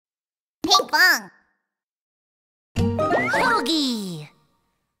Pinkfong! Hogi!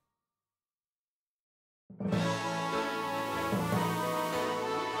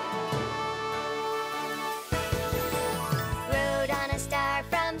 Rode on a star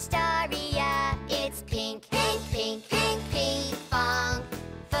from Staria. It's pink, pink, pink, pink, Pinkfong.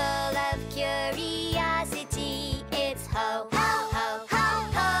 Full of curiosity. It's ho, ho, ho, ho,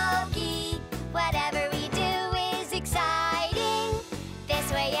 Hogi. Whatever we do is exciting.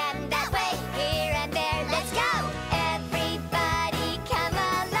 This way and that way, here and there, let's go. Everybody come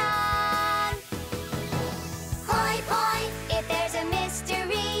along. Hoi poi, if there's a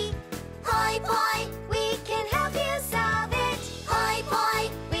mystery. Hoi poi, we can help you solve it. Hoi poi,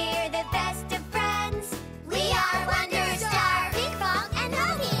 we're the best of friends. We are Wonderstar, Pinkfong and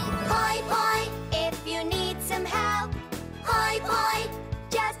Hogi. Hoi poi, if you need some help. Hoi poi,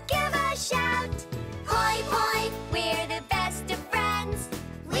 just give a shout. Hoi poi, we're the best of friends.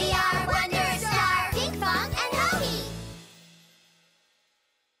 We are Wonderstar, Pinkfong and Hogi.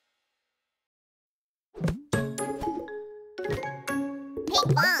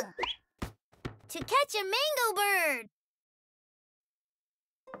 Pinkfong! To catch a Mangobird.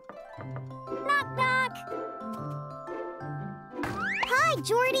 Knock, knock. Hi,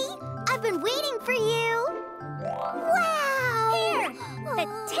 Jordy! I've been waiting for you! Wow! Here, the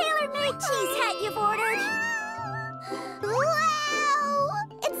tailor-made cheese hat you've ordered. Wow!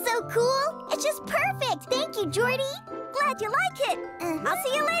 It's so cool! It's just perfect! Thank you, Jordy! Glad you like it. I'll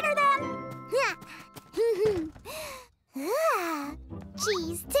see you later then.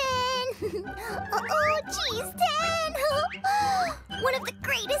 Cheese 10! Oh, Cheese 10! One of the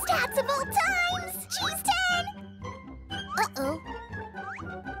greatest hats of all times! Cheese 10! Uh-oh.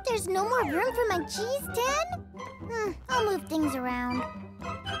 There's no more room for my Cheese 10? I'll move things around.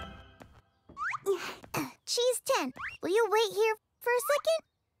 Cheese 10, will you wait here for a second?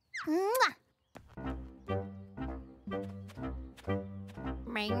 Mwah.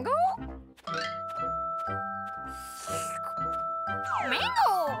 Mango? Mango!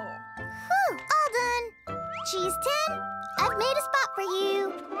 All done. Cheese 10, I've made a spot for you.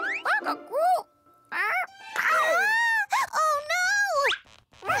 Oh no!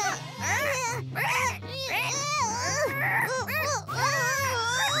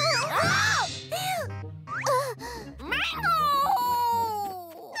 Mango!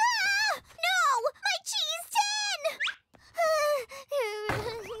 No! My Cheese 10!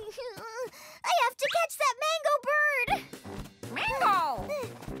 I have to catch that Mangobird! Mango!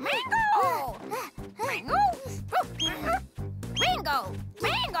 Mango! Mango! Mango! Mango!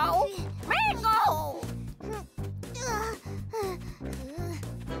 Mango! Mango!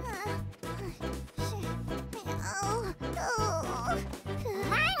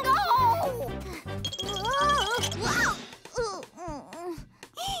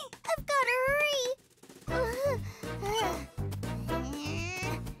 I've got to hurry.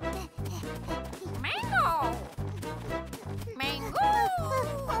 Mango! Mango!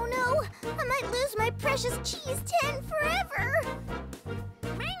 Oh no, I might lose my precious Cheese 10 forever.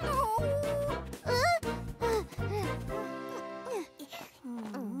 Mango!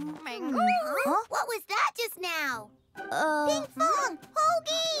 Mango! Huh? What was that just now? Pinkfong!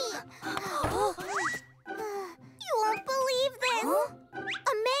 Hogi! You won't believe this!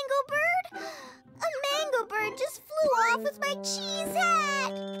 A Mangobird? A Mangobird just flew off with my cheese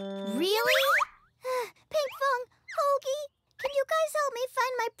hat! Really? Pinkfong, Hogi, can you guys help me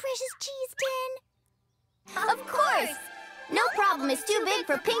find my precious Cheese 10? Of course! No problem is too big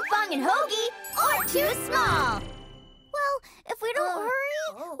for Pinkfong and Hogi, or too small! Well, if we don't hurry,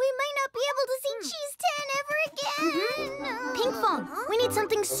 we might not be able to see Cheese 10 ever again! Pinkfong, we need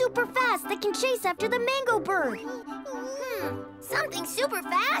something super fast that can chase after the Mangobird! Something super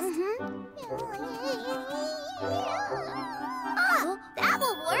fast? That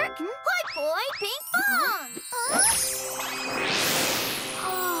will work! Hoi poi, Pinkfong!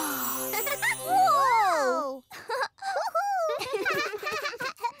 Whoa!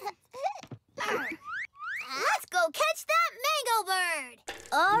 Let's go catch that Mangobird!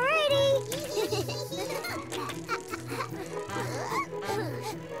 Alrighty!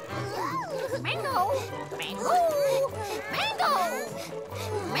 Mango! Mango! Mango!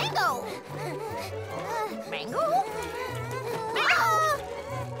 Mango!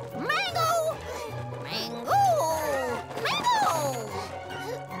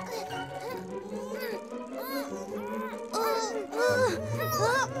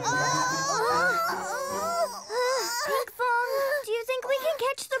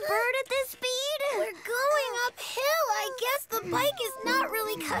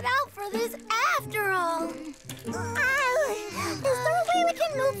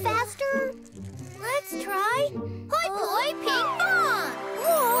 faster? Let's try Hoi Poi Pinkfong!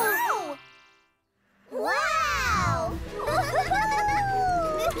 Whoa! Wow!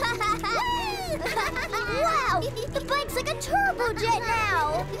 Wow! The bike's like a turbojet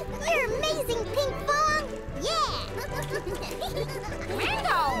now! You're amazing, Pinkfong! Yeah!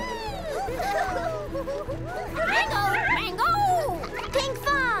 Mango! Mango!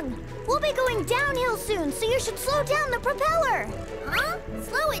 Pinkfong! We'll be going downhill soon, so you should slow down the propeller! Huh?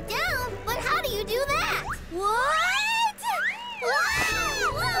 Slow it down? But how do you do that? What?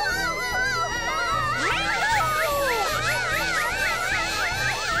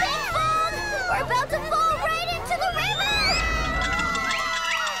 Pinkfong! We're about to fall right into the river!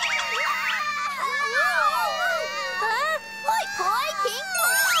 Hoi Poi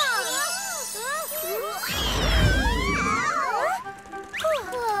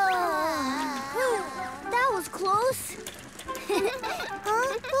That was close.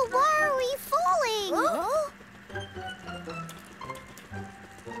 But why are we falling?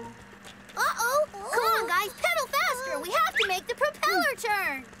 Uh-oh! Come on, guys, pedal faster! We have to make the propeller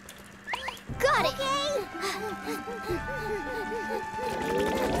turn! Got it.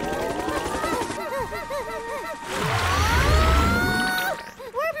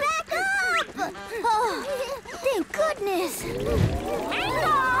 We're back up! Oh, thank goodness.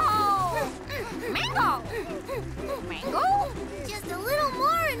 Mango! Mango! Mango? Just a little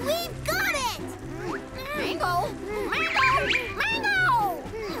more and we've got it! Mango! Mango! Mango!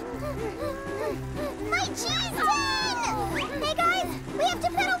 My cheese tin! Hey guys, we have to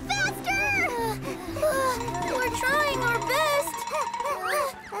pedal faster! We're trying our best!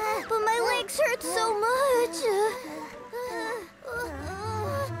 But my legs hurt so much.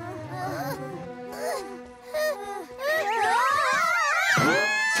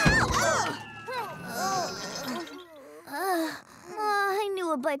 I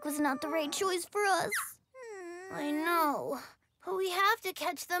knew a bike was not the right choice for us. I know, but we have to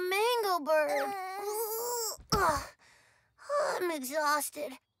catch the Mangobird. I'm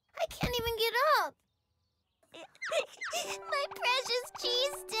exhausted. I can't even get up. My precious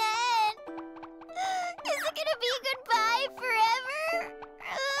cheese tin! Is it gonna be goodbye forever?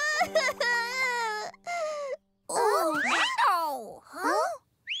 Oh, Mango! Huh?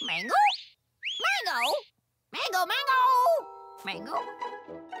 Mango? Mango? Mango, mango! Mango?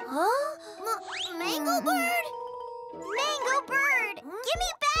 Huh? Mangobird? Mangobird! Give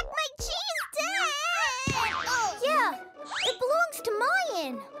me back my cheese tin! Yeah, it belongs to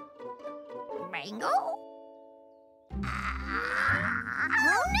Mayan. Mango?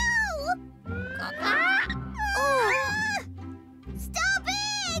 Oh no! Oh. Stop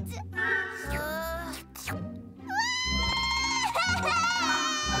it!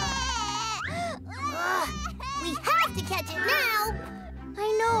 We have to catch it now! I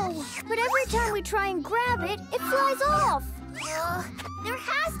know, but every time we try and grab it, it flies off. There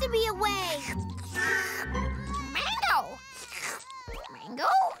has to be a way! Mango!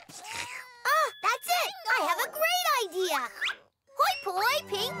 Mango? Ah, that's it! I have a great idea! Hoi Poi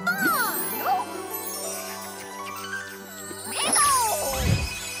Pinkfong! Mango!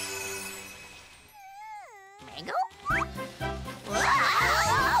 Mango?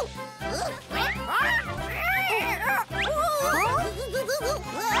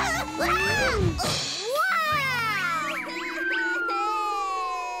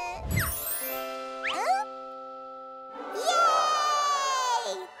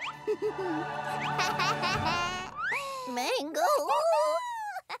 Mango!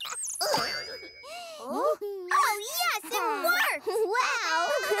 Oh, yes, it worked! Wow!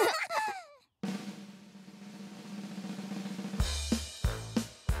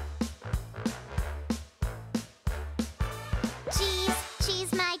 Cheese,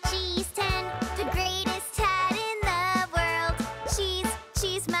 cheese, my cheese tin, the greatest hat in the world. Cheese,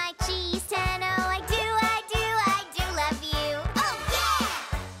 cheese, my cheese tin, oh, I do love you. Oh, yeah!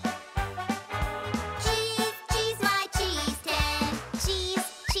 Cheese, cheese, my cheese tin. Cheese,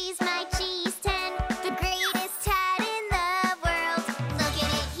 cheese, my cheese tin, the greatest hat in the world. Look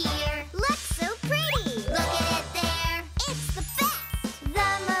at it here. Looks so pretty. Look at it there. It's the best. The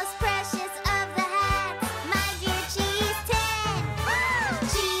most precious of the hats, my dear cheese tin.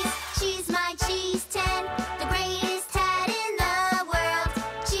 Cheese, cheese, my cheese tin, the greatest hat in the world.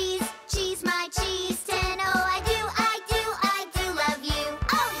 Cheese, cheese, my cheese tin, oh, I do love you.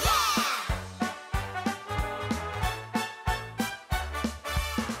 Oh, yeah!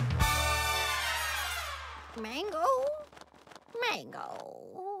 Mango? Mango.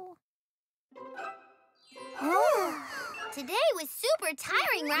 Today was super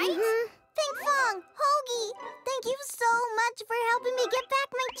tiring, right? Pinkfong, Hogi, Thank you so much for helping me get back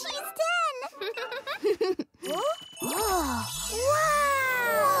my cheese tin. Wow!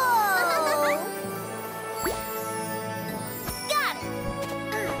 Got it!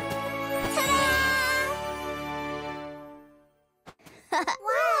 Ta-da!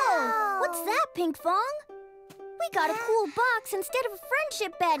 Wow! What's that, Pinkfong? We got a cool box instead of a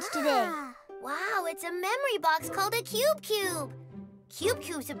friendship badge today. Wow, it's a memory box called a Cube Cube. Cube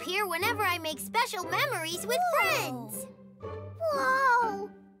Cubes appear whenever I make special memories with friends. Whoa!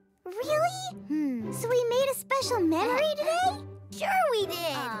 Really? So we made a special memory today? Sure we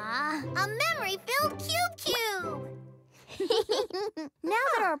did. A memory-filled Cube Cube. Now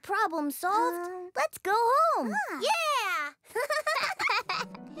that our problem's solved, let's go home. Yeah!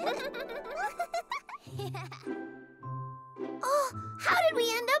 Oh, how did we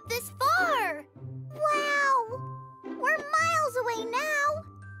end up this far? Wow! We're miles away now.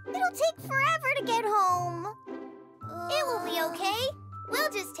 It'll take forever to get home. It will be okay.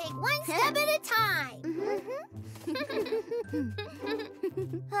 We'll just take one step at a time.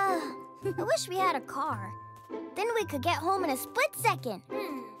 I wish we had a car. Then we could get home in a split second.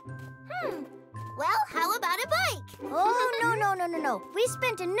 Well, how about a bike? Oh, no. We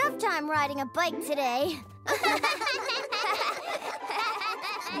spent enough time riding a bike today.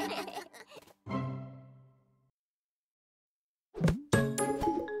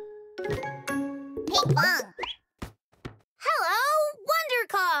 Pinkfong. Hello, Wonder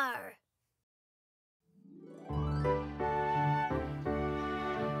Car.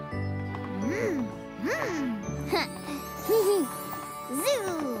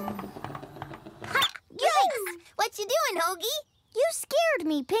 Zoom! Ha! Yikes! What you doing, Hogi? You scared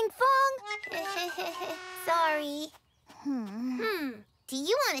me, Pinkfong. Sorry. Do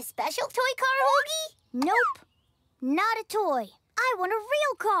you want a special toy car, Hogi? Nope. Not a toy. I want a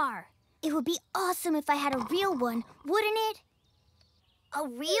real car. It would be awesome if I had a real one, wouldn't it? A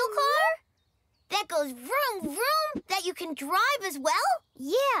real car? That goes vroom, vroom, that you can drive as well?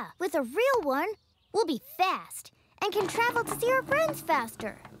 Yeah, with a real one, we'll be fast and can travel to see our friends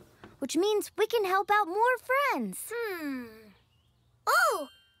faster, which means we can help out more friends. Oh,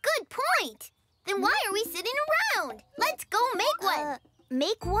 good point. Then why are we sitting around? Let's go make one.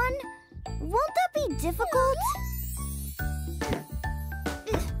 Make one? Won't that be difficult?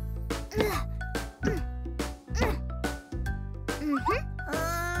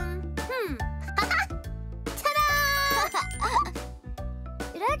 Ta-da!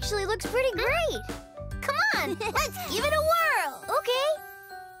 It actually looks pretty great. Come on, let's give it a whirl. Okay.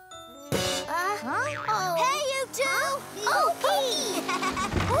 Oh. Hey, you two! Oh, Hogi!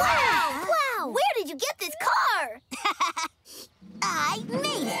 Wow! Where did you get this car? I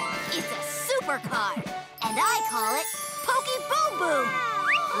made it. It's a supercar, and I call it Pokey Boom Boom.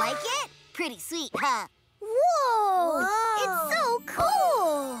 Like it? Pretty sweet, huh? Whoa! It's so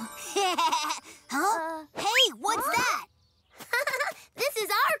cool! Huh? Hey, what's that? This is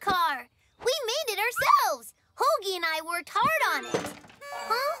our car. We made it ourselves. Hogi and I worked hard on it.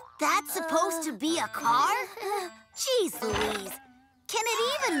 Huh? That's supposed to be a car? Jeez Louise. Can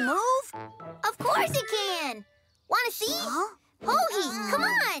it even move? Of course it can. Want to see? Huh? Hogi, come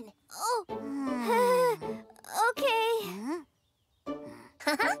on. Okay.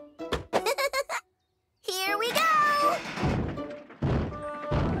 Here we go.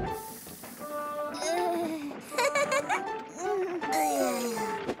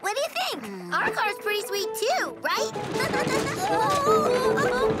 What do you think? Our car's pretty sweet too, right?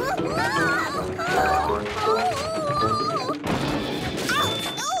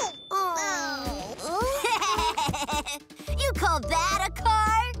 You call that a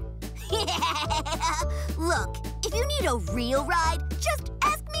car? Look, if you need a real ride, just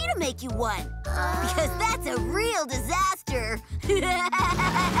ask me to make you one. Because that's a real disaster.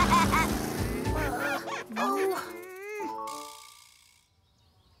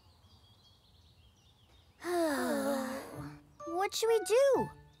 What should we do?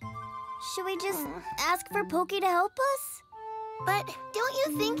 Should we just ask for Pokey to help us? But don't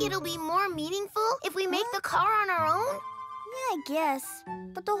you think it'll be more meaningful if we make the car on our own? Yeah, I guess.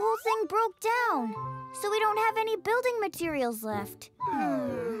 But the whole thing broke down, so we don't have any building materials left.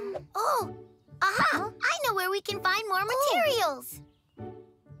 Oh, aha! I know where we can find more materials.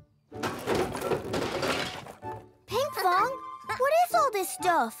 Pinkfong, what is all this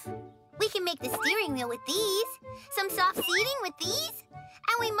stuff? We can make the steering wheel with these, some soft seating with these,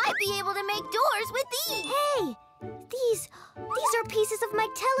 and we might be able to make doors with these. Hey, these are pieces of my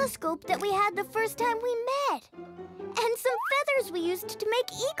telescope that we had the first time we met. And some feathers we used to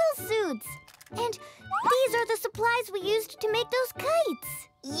make eagle suits. And these are the supplies we used to make those kites.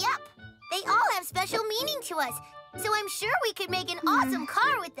 Yep. They all have special meaning to us, so I'm sure we could make an awesome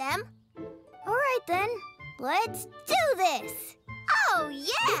car with them. All right, then. Let's do this. Oh,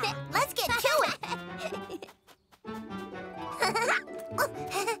 yeah! Let's get to it.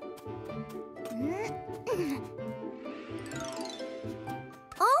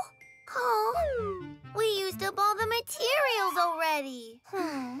 Oh, we used up all the materials already.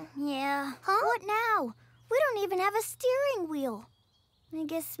 Yeah. Huh? What now? We don't even have a steering wheel. I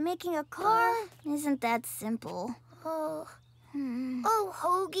guess making a car isn't that simple. Oh,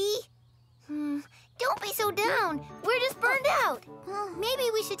 Hogi. Don't be so down. We're just burned out. Maybe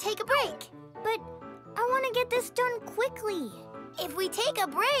we should take a break. But I want to get this done quickly. If we take a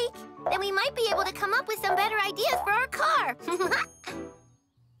break, then we might be able to come up with some better ideas for our car.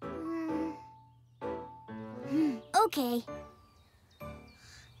 Okay.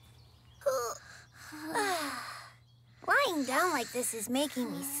 Lying down like this is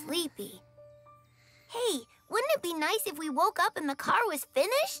making me sleepy. Hey, wouldn't it be nice if we woke up and the car was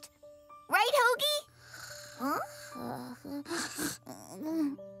finished? Right, Hogi? Huh?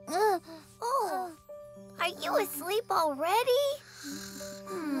 Oh, are you asleep already?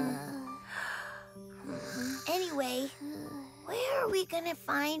 Anyway, where are we gonna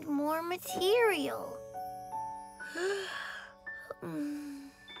find more material?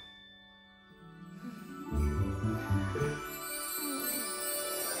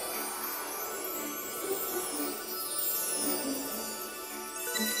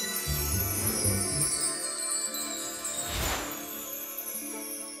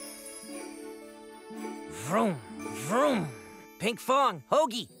 Vroom, vroom. Pinkfong,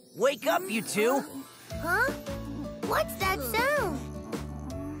 Hogi, wake up, you two. Huh? What's that sound?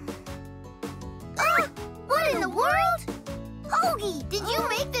 Ah! What in the world? Hogi, did you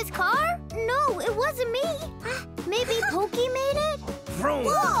make this car? No, it wasn't me. Maybe Pokey made it? Vroom,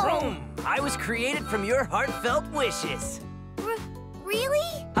 Whoa. vroom. I was created from your heartfelt wishes.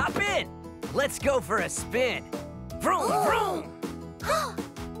 Really? Hop in. Let's go for a spin. Vroom, vroom.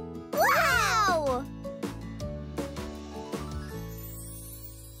 Wow!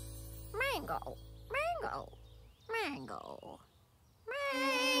 Mango, mango, mango,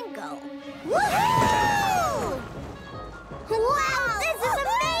 mango. Woohoo! Wow, this is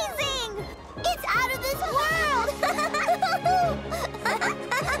amazing! It's out of this world!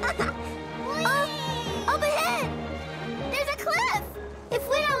 Up ahead! There's a cliff! If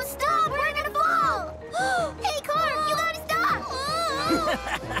we don't stop, we're gonna fall! Hey, car, you gotta stop!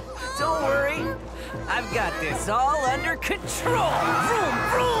 Don't worry. I've got this all under control. Vroom,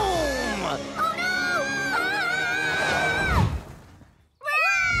 vroom. Oh no!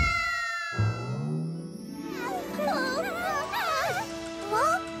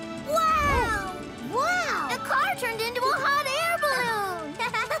 Huh? Wow! Wow! The car turned into a hot air balloon!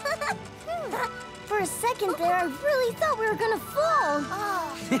 For a second there, I really thought we were gonna fall.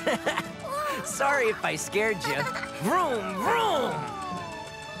 Sorry if I scared you. Vroom, vroom.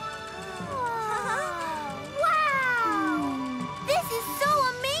 Wow! This is so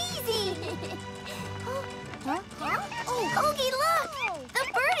amazing! Oh, Hogi, look! The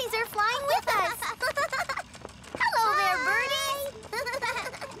birdies are flying with us! Hello there, birdies!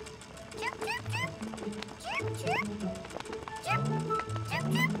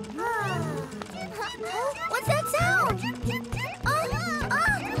 What's that sound?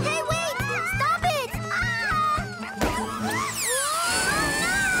 Hey, wait! Stop it!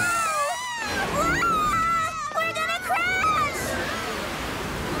 We're gonna crash!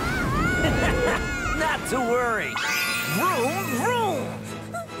 Not to worry. Vroom, vroom.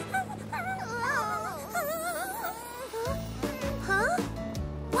 Huh?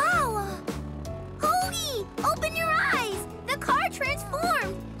 Wow! Hogi, open your eyes! The car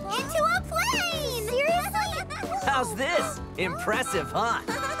transformed into a plane! Seriously? How's this? Impressive, huh?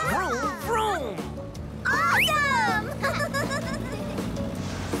 Vroom, vroom. Awesome!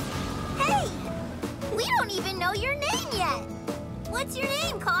 Hey! We don't even know your name yet! What's your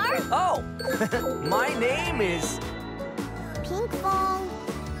name, car? Oh, my name is... Pinkfong.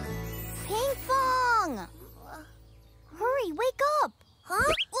 Pinkfong! Hurry, wake up!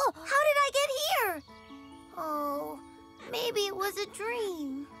 Huh? Whoa, how did I get here? Oh, maybe it was a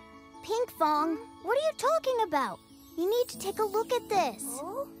dream. Pinkfong, what are you talking about? You need to take a look at this.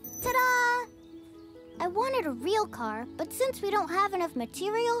 Oh? Ta-da! I wanted a real car, but since we don't have enough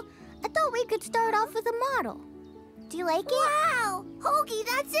material, I thought we could start off with a model. Do you like it? Wow! Hogi,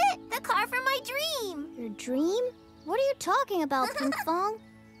 that's it! The car from my dream! Your dream? What are you talking about, Pinkfong?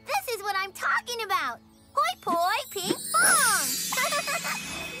 This is what I'm talking about! Hoi poi ping pong!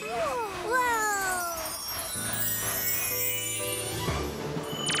 Whoa!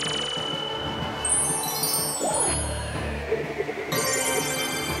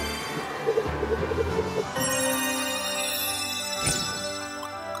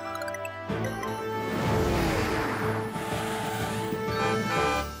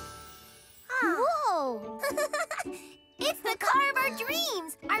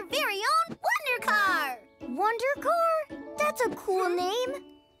 That's a cool name.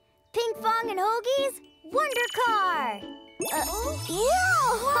 Pinkfong and Hogi's Wonder Car.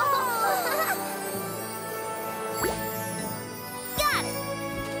 Got it!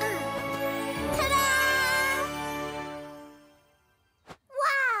 Ta-da!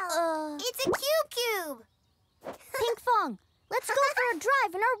 Wow! It's a cube! Pinkfong, let's go for a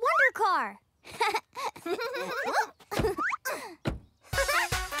drive in our Wonder Car.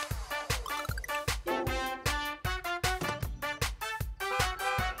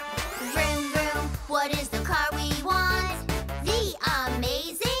 Vroom, vroom, what is the car we want? The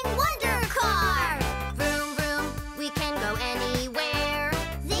amazing Wonder Car! Vroom, vroom, we can go anywhere.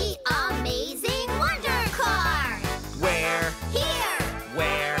 The amazing Wonder Car! Where? Here!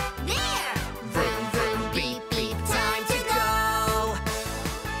 Where? There! Vroom, vroom, beep, beep, time to go!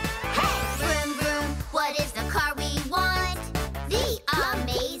 Hey! Vroom, vroom, what is the car we want? The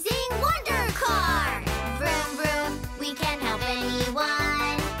amazing Wonder Car! Vroom, vroom, we can help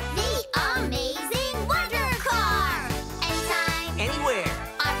anyone. The amazing Wonder Car! Anytime, Anywhere.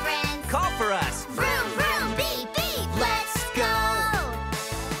 our friends. Call for us. Vroom, vroom, beep, beep, let's go!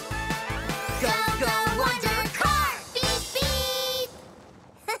 Go, go, Wonder Car! Beep, beep!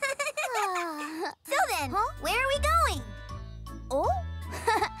 So then, where are we going? Oh?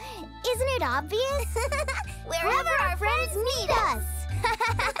 Isn't it obvious? Wherever our friends need us!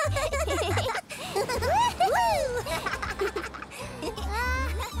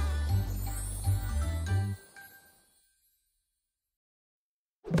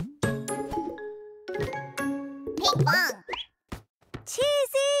 Pinkfong!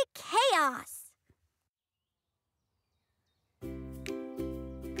 Cheesy chaos.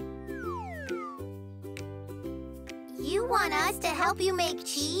 You want us to help you make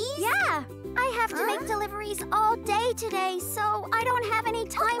cheese? Yeah, I have to make deliveries all day today, so I don't have any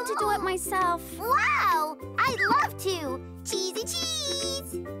time to do it myself. Wow! I'd love to! Cheesy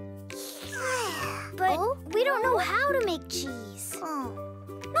cheese! But we don't know how to make cheese.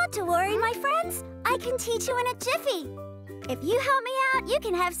 Not to worry, my friends. I can teach you in a jiffy. If you help me out, you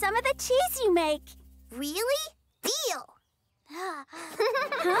can have some of the cheese you make. Really? Deal! Huh?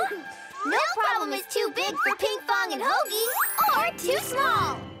 No problem is too big for Pinkfong and Hogi, or too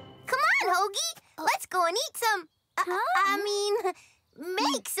small. Come on, Hogi. Let's go and eat some.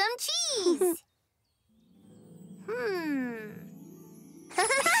 Make some cheese.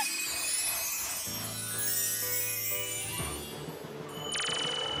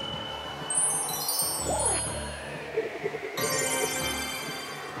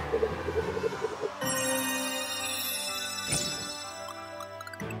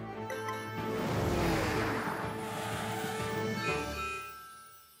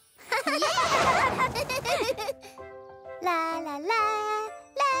 La la la,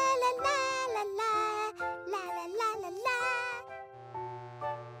 la la la la la, la la la la la.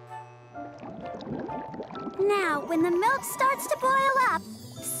 Now, when the milk starts to boil up,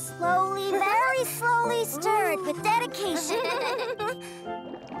 slowly, very slowly stirred with dedication.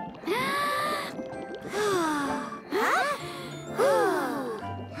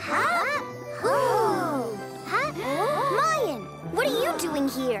 Mayan, what are you doing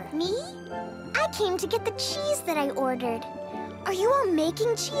here? Me? I came to get the cheese that I ordered. Are you all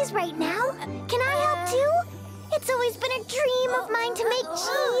making cheese right now? Can I help too? It's always been a dream of mine to make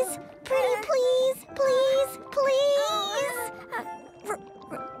cheese. Pretty please, please, please.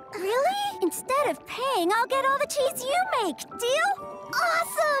 Really? Instead of paying, I'll get all the cheese you make. Deal?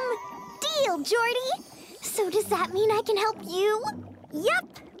 Awesome! Deal, Jordy. So does that mean I can help you?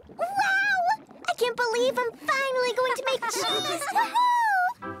 Yep. Wow! I can't believe I'm finally going to make cheese. Woohoo!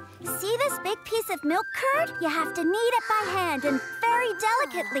 See this big piece of milk curd? You have to knead it by hand and very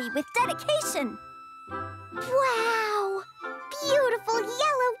delicately with dedication. Wow! Beautiful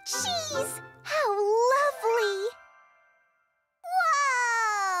yellow cheese! How lovely!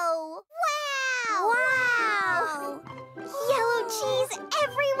 Whoa! Wow! Yellow cheese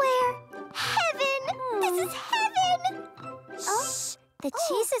everywhere! Heaven! This is heaven! Shh! The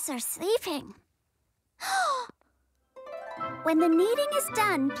cheeses are sleeping. When the kneading is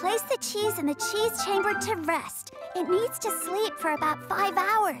done, place the cheese in the cheese chamber to rest. It needs to sleep for about 5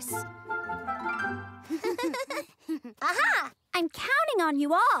 hours. Aha! I'm counting on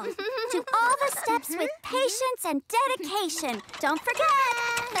you all. Do all the steps with patience and dedication. Don't forget.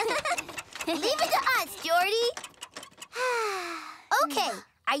 Leave it to us, Jordy. Okay,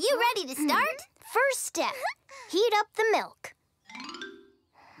 are you ready to start? First step, heat up the milk.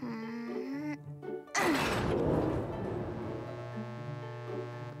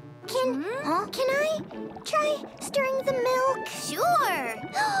 Can I try stirring the milk? Sure.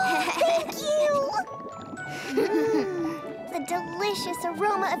 Thank you! The The delicious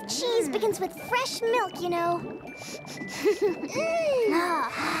aroma of cheese begins with fresh milk, you know.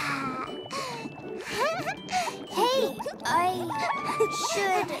 Hey, I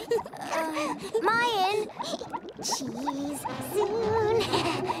should... Mayan. Cheese soon.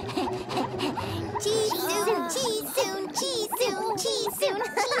 Cheese soon, cheese soon, cheese soon, cheese soon.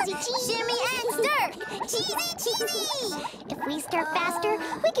 Cheesy, cheese. Shimmy and stir. Cheesy, cheesy. If we stir faster,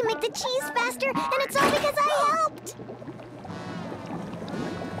 we can make the cheese faster, and it's all because I helped.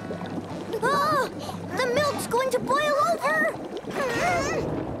 Oh, the milk's going to boil over.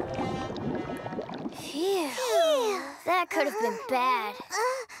 Phew. That could have been bad.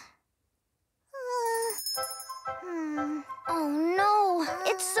 Oh no,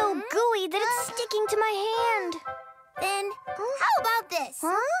 it's so gooey that it's sticking to my hand. Then, how about this?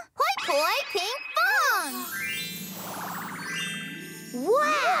 Huh? Hoi poi ping pong!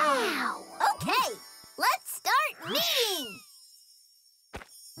 Wow! Okay, let's start kneading!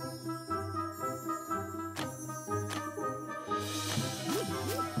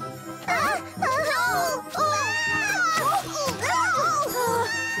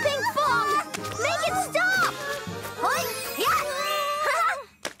 Pinkfong, make it stop! Hoi, yeah!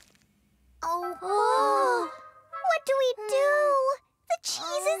 Oh, what do we do? The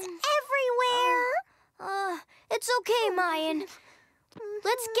cheese is everywhere. It's okay, Mayan.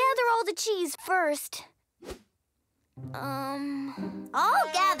 Let's gather all the cheese first. All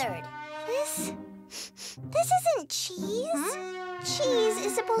gathered. This isn't cheese. Cheese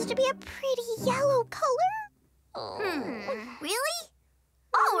is supposed to be a pretty yellow color. Really?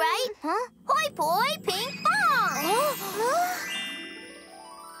 All right. Huh? Hoi poi ping pong!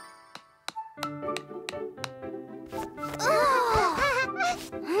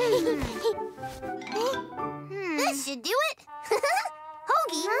 This should do it.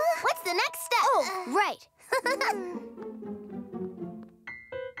 Hogi, what's the next step? Oh, right.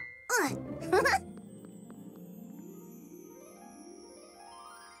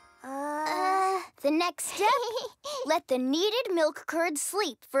 The next step, let the kneaded milk curd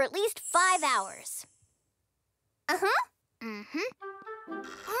sleep for at least 5 hours.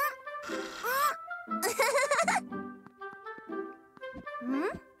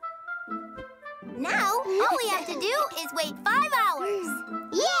 Now, all we have to do is wait 5 hours.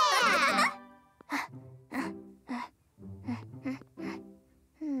 Yeah!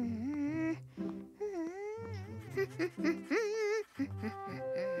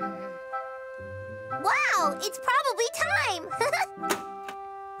 Wow, it's probably time.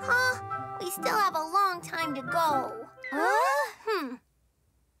 Huh? We still have a long time to go.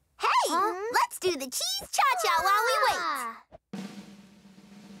 Hey, let's do the cheese cha-cha while we wait.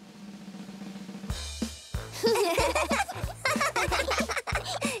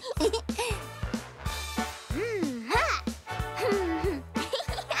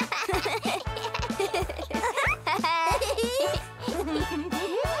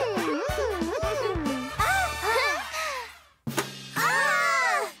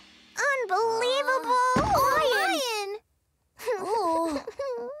 Unbelievable! Lion!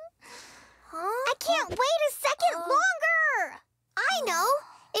 I can't wait a second longer! I know.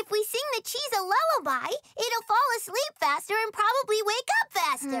 If we sing the cheese a lullaby, it'll fall asleep faster and probably wake up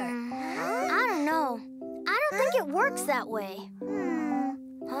faster. I don't know. I don't think it works that way.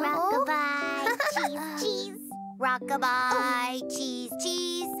 Rockabye, cheese, cheese. Rockabye, cheese,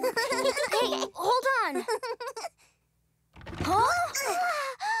 cheese. Hey, hold on.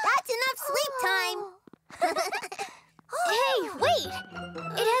 That's enough sleep time. Hey, wait!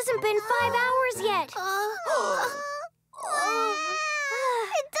 It hasn't been 5 hours yet.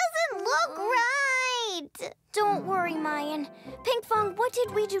 It doesn't look right. Don't worry, Mayan. Pinkfong, what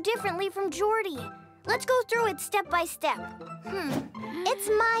did we do differently from Jordy? Let's go through it step by step. It's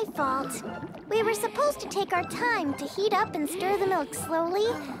my fault. We were supposed to take our time to heat up and stir the milk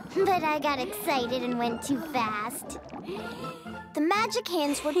slowly, but I got excited and went too fast. The magic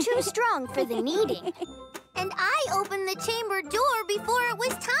hands were too strong for the kneading. And I opened the chamber door before it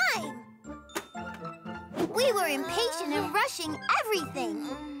was time. We were impatient and rushing everything.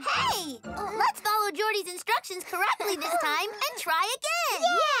 Hey, let's follow Jordy's instructions correctly this time and try again.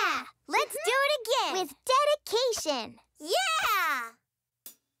 Yeah! Let's do it again. With dedication. Yeah!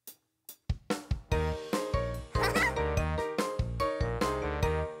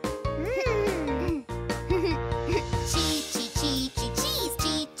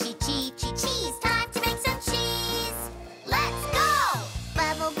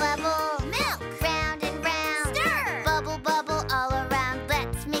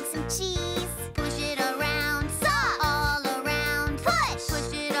 Cheese.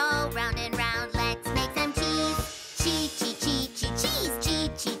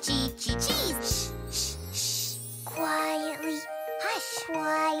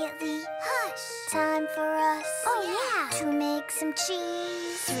 some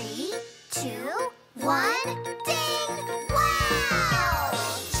cheese. 3, 2, 1, ding! Wow!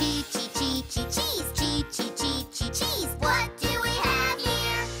 Cheese, cheese, cheese, cheese, cheese, cheese, cheese, cheese, cheese. What do we have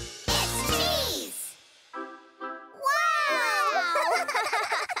here? It's cheese! Wow!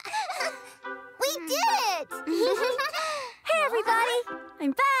 We did it! Hey, everybody!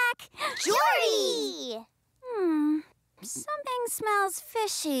 I'm back! Jordy! Something smells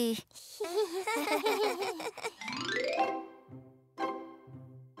fishy.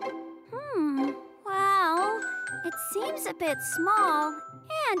 Well, it seems a bit small,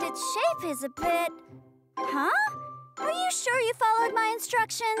 and its shape is a bit... Huh? Are you sure you followed my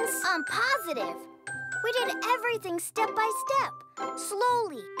instructions? I'm positive. We did everything step by step,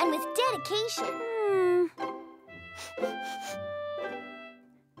 slowly and with dedication.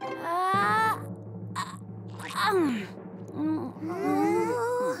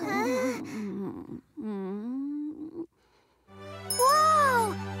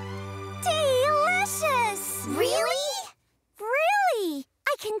 Whoa! Delicious! Really? Really!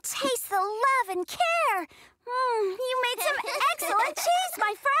 I can taste the love and care. You made some excellent cheese,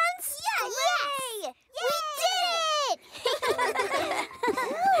 my friends! Yay! We did it!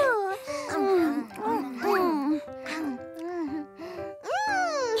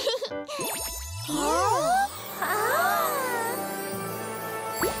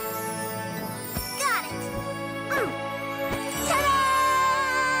 Got it! Ta-da!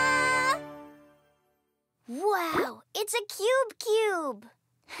 Wow, it's a cube.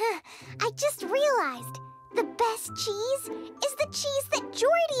 I just realized the best cheese is the cheese that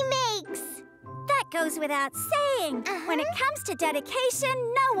Jordy makes. That goes without saying. When it comes to dedication,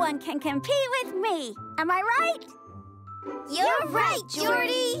 no one can compete with me. Am I right? You're right,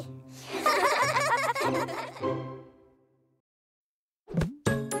 Jordy.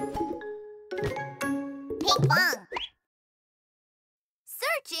 Pinkfong!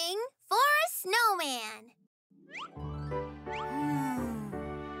 Searching for a snowman.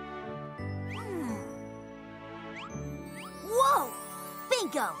 Whoa!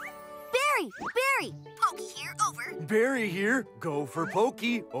 Bingo! Barry! Pokey here, over. Barry here. Go for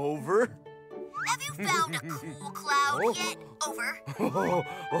Pokey. Over. Have you found a cool cloud yet? Over.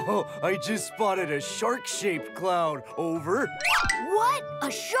 I just spotted a shark-shaped cloud. Over. What? A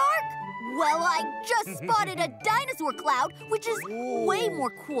shark? Well, I just spotted a dinosaur cloud, which is way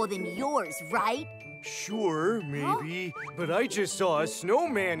more cool than yours, right? Sure, maybe. But I just saw a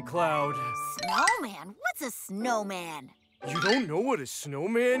snowman cloud. Snowman? What's a snowman? You don't know what a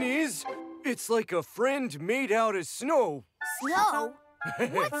snowman is? It's like a friend made out of snow. Snow?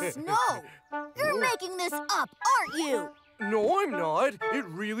 What's snow? You're making this up, aren't you? No, I'm not. It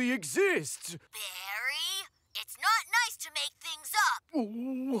really exists. Barry, it's not nice to make things up.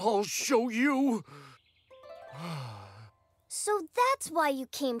 Oh, I'll show you. So that's why you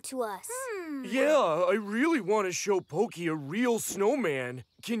came to us. Yeah, I really want to show Pokey a real snowman.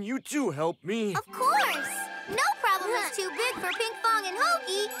 Can you two help me? Of course. No problem is too big for Pinkfong and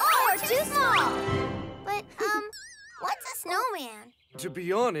Hogi or too small. But, what's a snowman? To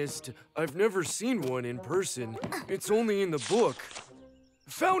be honest, I've never seen one in person. It's only in the book.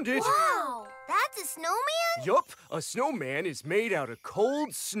 Found it! Wow, that's a snowman? Yup, a snowman is made out of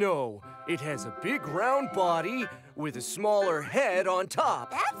cold snow. It has a big round body with a smaller head on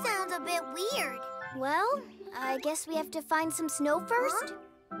top. That sounds a bit weird. Well, I guess we have to find some snow first.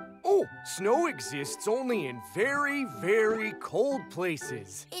 Oh, snow exists only in very, very cold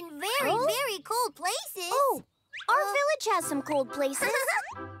places. In very, very cold places. Oh, our village has some cold places.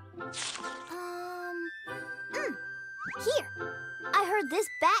 Here. I heard this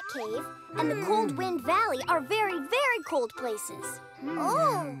bat cave and the Cold Wind Valley are very, very cold places.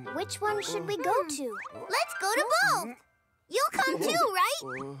 Oh, Which one should we go to? let's go to both. You'll come too,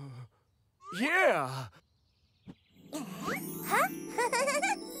 right? Yeah.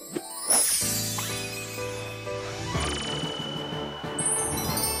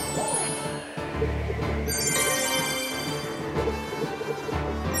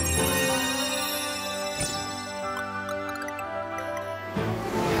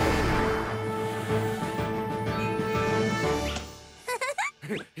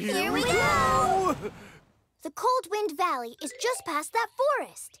 Here we go. The Cold Wind Valley is just past that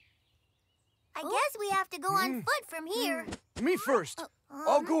forest. I guess we have to go on foot from here. Me first.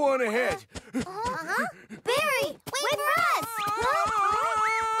 I'll go on ahead. Barry, wait for us!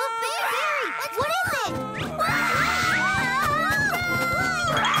 Look, Barry, what is it?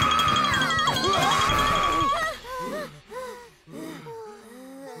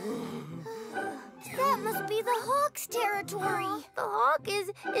 That must be the hawk's territory. The hawk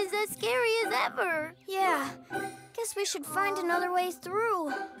is as scary as ever. Yeah. Guess guess we should find another way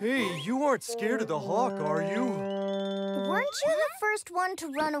through. Hey, you aren't scared of the hawk, are you? Weren't you the first one to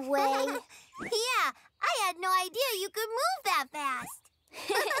run away? Yeah, I had no idea you could move that fast.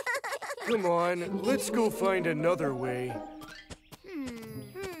 Come on, let's go find another way.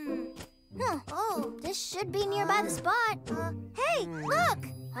 Oh, this should be nearby the spot. Hey, look!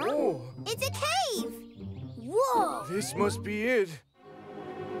 Oh, It's a cave! Whoa! this must be it.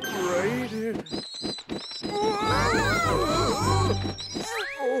 Right?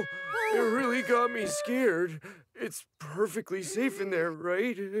 Oh, it really got me scared. It's perfectly safe in there,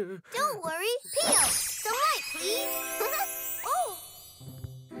 right? Don't worry. Peel, some light, please. Oh!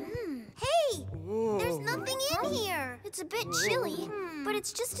 Hey, Whoa. there's nothing in here. It's a bit chilly, but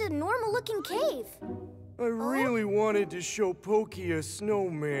it's just a normal-looking cave. I really wanted to show Pokey a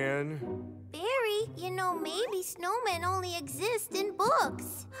snowman. Barry, you know, maybe snowmen only exist in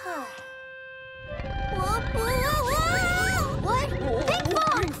books. Whoa, whoa, whoa! What?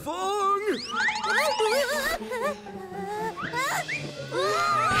 Pinkfong!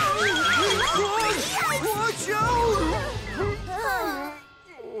 Watch out!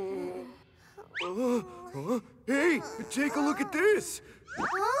 Hey, take a look at this. Wow!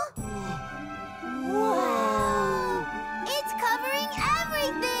 It's covering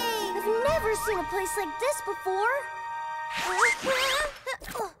everything! I've never seen a place like this before.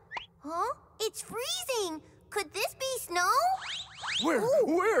 Huh? It's freezing! Could this be snow?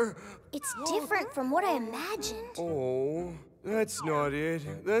 Where? It's different from what I imagined. Oh, that's not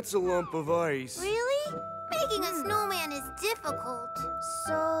it. That's a lump of ice. Really? Making a snowman is difficult.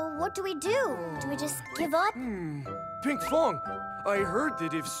 So, what do? Do we just give up? Pinkfong, I heard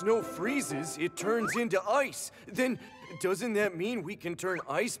that if snow freezes, it turns into ice. Then, doesn't that mean we can turn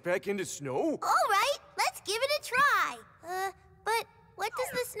ice back into snow? All right, let's give it a try. But what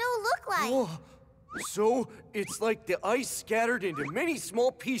does the snow look like? Oh, so, it's like the ice scattered into many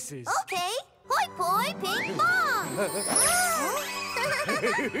small pieces. Okay, hoi poi ping pong!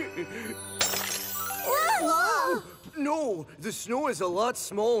 Whoa! No, the snow is a lot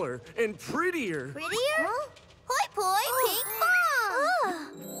smaller and prettier. Prettier? Hoi poi ping pong!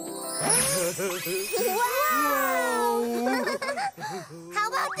 Wow! How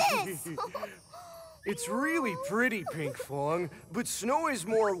about this? It's really pretty, Pinkfong, but snow is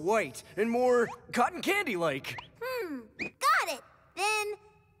more white and more cotton candy-like. Got it. Then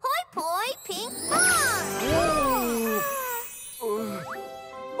hoi poi ping pong!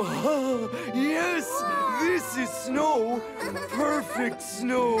 Yes, this is snow. Perfect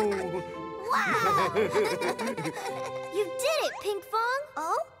snow. Wow! You did it, Pinkfong!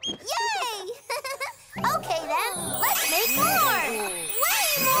 Oh, yay! Okay then, let's make more! Way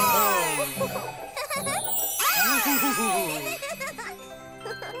more!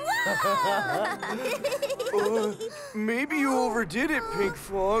 Maybe you overdid it,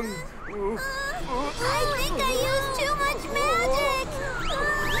 Pinkfong. I think I used too much magic!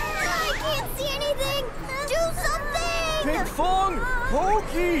 I can't see anything! Do something! Pinkfong!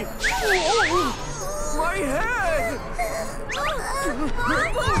 Hogi! Whoa! My head!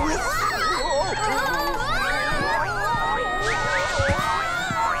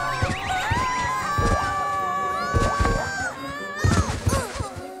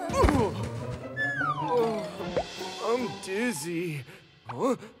 I'm dizzy.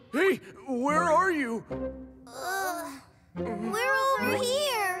 Huh? Hey, where are you? We're over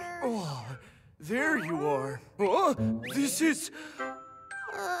here! Oh, there you are. Huh? This is...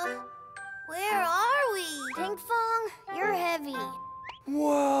 Where are we? Pinkfong, you're heavy.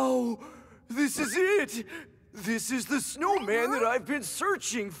 Wow! This is it! This is the snowman that I've been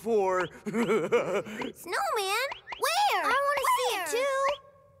searching for. Snowman? Where? I want to see it too.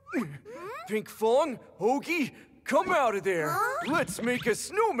 Pinkfong, Hogi, come out of there. Let's make a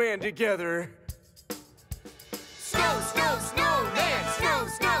snowman together. Snow, snow, snowman! Snow,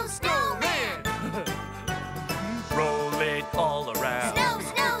 snow, snowman! Roll it all around. Snow,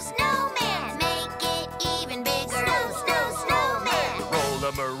 snow, snowman! Make it even bigger! Snow, snow, snowman! Roll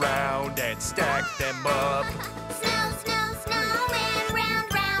them around and stack them up. Snow, snow, snowman!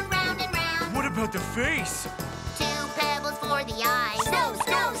 Round, round, round and round! What about the face? 2 pebbles for the eyes! Snow,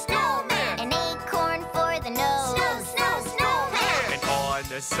 snow, snowman! An acorn for the nose! Snow, snow, snowman! And on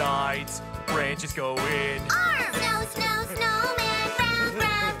the sides, branches go in. Arms! Snow, snow, snowman! Round,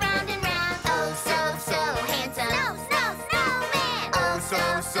 round, round and round! Oh, so, so handsome! Snow, snow, snowman! Oh, so,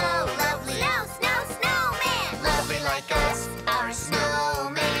 so lovely! Snow, snow, snowman! Lovely like us, our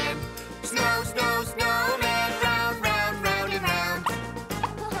snowman! Snow, snow, snowman! Round, round, round and round!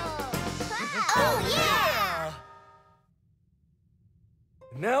 Oh, yeah!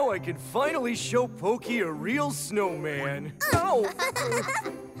 Now I can finally show Pokey a real snowman. Ow!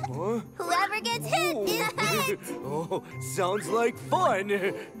 Huh? Whoever gets hit is hit. Oh, sounds like fun.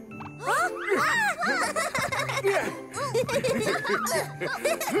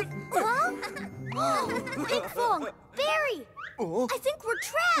 Pinkfong, Barry, Oh, I think we're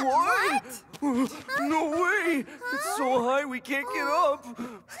trapped. what? No way! It's so high we can't get up.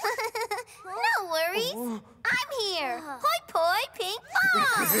 No worries. I'm here. Hoi poi,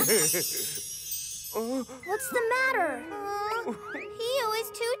 Pinkfong. What's the matter? Hio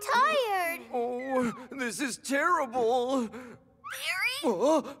is too tired. Oh, this is terrible. Barry?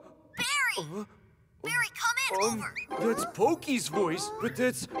 Oh, Barry! Barry, come in, over. that's Pokey's voice, but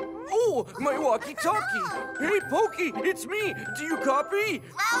that's... Oh, my walkie-talkie. Hey, Pokey, it's me. Do you copy?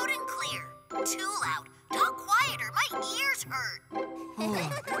 Loud and clear. Too loud. Talk quieter, my ears hurt.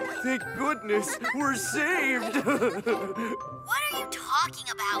 Thank goodness, we're saved. What are you talking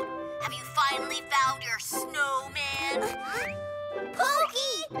about? Have you finally found your snowman?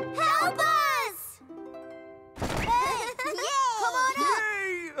 Pokey, help us! Yay! Come on up.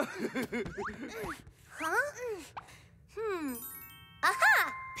 Yay!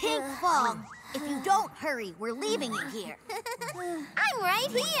 Aha! Pinkfong, if you don't hurry, we're leaving you here. I'm right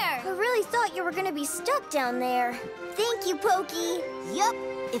here. I really thought you were gonna be stuck down there. Thank you, Pokey. Yup,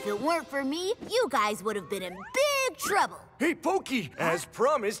 if it weren't for me, you guys would have been in big trouble. Hey, Pokey, as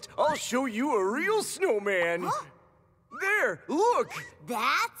promised, I'll show you a real snowman. There, look.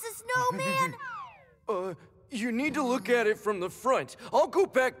 That's a snowman? You need to look at it from the front. I'll go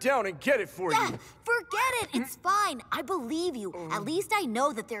back down and get it for you. Forget it, it's fine. I believe you. At least I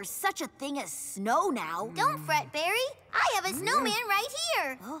know that there's such a thing as snow now. Don't fret, Barry. I have a snowman right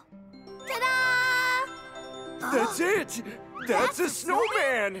here. Ta-da! That's it. That's a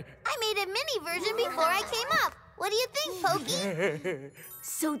snowman. I made a mini version before I came up. What do you think, Pokey?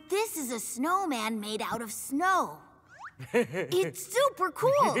 So this is a snowman made out of snow. It's super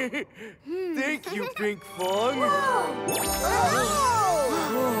cool. Thank you, Pinkfong.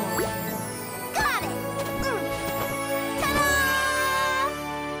 Got it! Ta-da!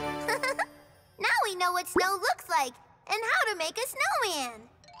 Now we know what snow looks like and how to make a snowman.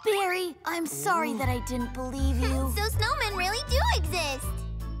 Barry, I'm sorry that I didn't believe you. So snowmen really do exist.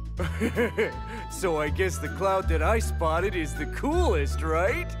 So I guess the cloud that I spotted is the coolest,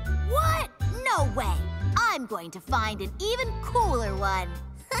 right? What? No way. I'm going to find an even cooler one.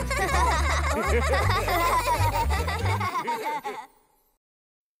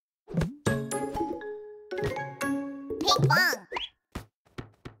 Pinkfong.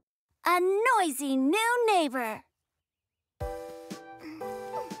 A noisy new neighbor.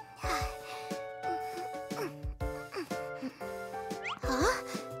 Huh?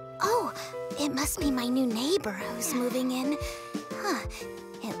 Oh, it must be my new neighbor who's moving in. Huh,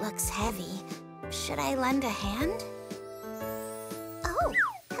 it looks heavy. Should I lend a hand? Oh,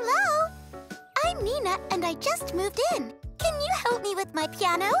 hello. I'm Nina, and I just moved in. Can you help me with my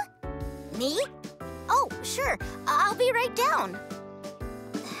piano? Me? Oh, sure. I'll be right down.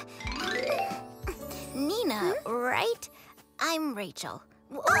 Nina, right? I'm Rachel.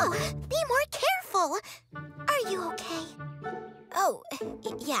 Oh, be more careful. Are you okay? Oh,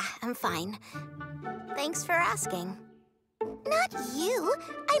 yeah, I'm fine. Thanks for asking. Not you.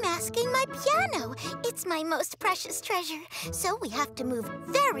 I'm asking my piano. It's my most precious treasure, so we have to move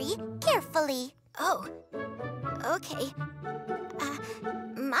very carefully. Oh, okay.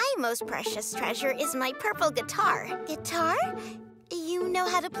 My most precious treasure is my purple guitar. Guitar? You know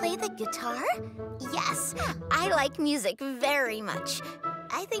how to play the guitar? Yes, I like music very much.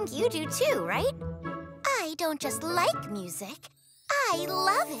 I think you do too, right? I don't just like music. I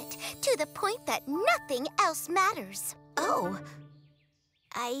love it, to the point that nothing else matters. Oh,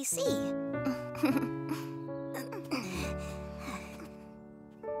 I see.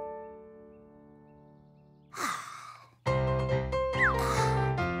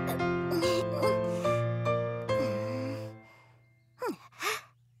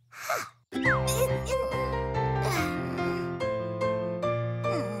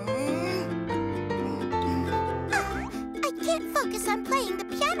 I can't focus on playing the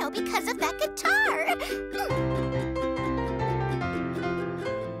piano because of that guitar.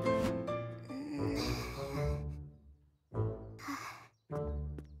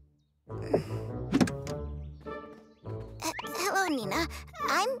 Hello, Nina.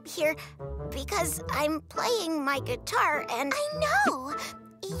 I'm here because I'm playing my guitar and... I know!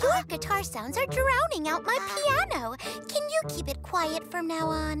 Your guitar sounds are drowning out my piano. Can you keep it quiet from now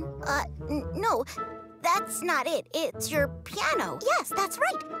on? No. That's not it. It's your piano. Yes, that's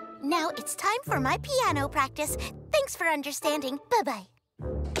right. Now it's time for my piano practice. Thanks for understanding. Bye-bye.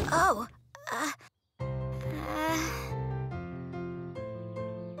 Oh,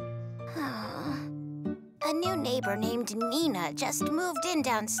 a new neighbor named Nina just moved in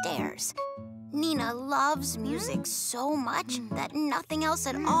downstairs. Nina loves music so much that nothing else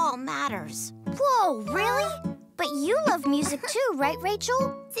at all matters. Whoa, really? But you love music too, right,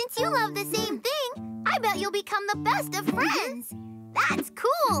 Rachel? Since you love the same thing, I bet you'll become the best of friends. That's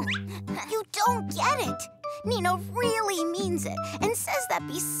cool. You don't get it. Nina really means it and says that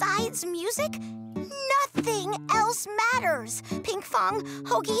besides music, nothing else matters. Pinkfong,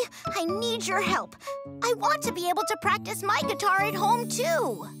 Hogi, I need your help. I want to be able to practice my guitar at home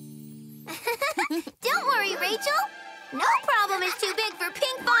too. Don't worry, Rachel. No problem is too big for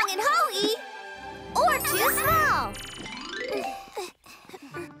Pinkfong and Hogi. Or too small.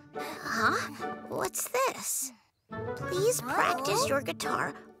 Huh? What's this? Please practice your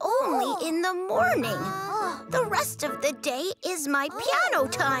guitar only in the morning. The rest of the day is my piano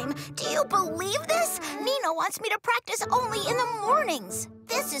time. Do you believe this? Nina wants me to practice only in the mornings.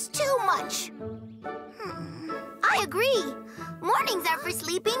 This is too much. I agree. Mornings are for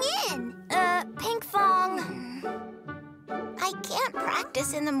sleeping in. Pinkfong. I can't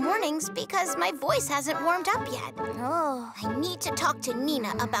practice in the mornings because my voice hasn't warmed up yet. Oh. I need to talk to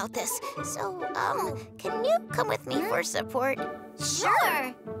Nina about this. So, can you come with me for support?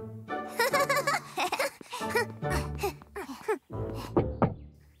 Sure.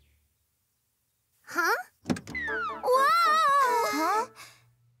 Huh? Whoa! Huh?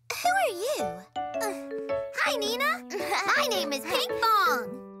 Who are you? Hi, Nina. My name is Pinkfong.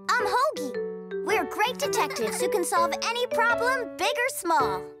 I'm Hogi. We're great detectives who can solve any problem, big or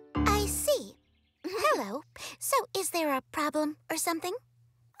small. I see. Hello. So, is there a problem or something?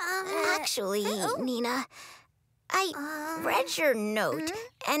 Actually, Nina, I read your note,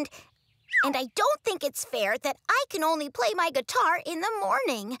 and I don't think it's fair that I can only play my guitar in the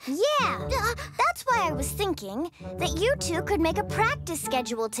morning. Yeah, that's why I was thinking that you two could make a practice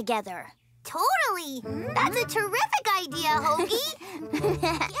schedule together. Totally. That's a terrific idea, Hogi.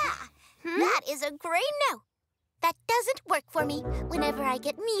 Yeah, that is a great note. That doesn't work for me. Whenever I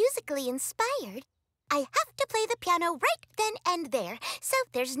get musically inspired, I have to play the piano right then and there, so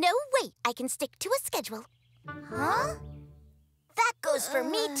there's no way I can stick to a schedule. Huh? That goes for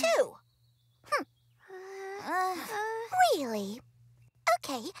me, too. Really?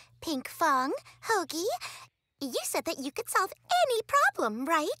 Okay, Pinkfong, Hogi, you said that you could solve any problem,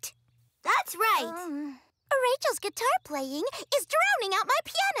 right? That's right. Rachel's guitar playing is drowning out my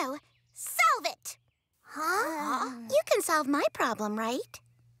piano. Solve it! Huh? You can solve my problem, right?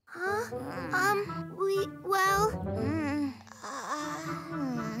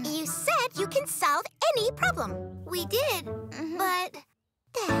 You said you can solve any problem. We did, but...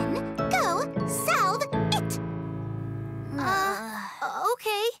 Then go solve it!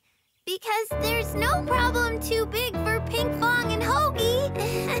 Okay. Because there's no problem too big for Pinkfong and Hogi.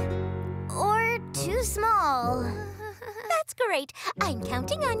 Or too small. That's great. I'm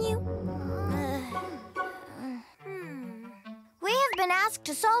counting on you. We have been asked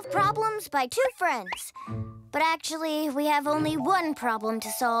to solve problems by two friends. But actually, we have only one problem to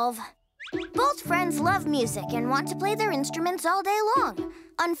solve. Both friends love music and want to play their instruments all day long.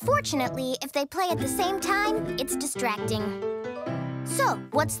 Unfortunately, if they play at the same time, it's distracting. So,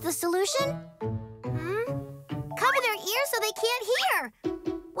 what's the solution? Cover their ears so they can't hear.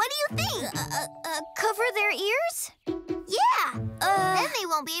 What do you think? Cover their ears? Yeah. Then they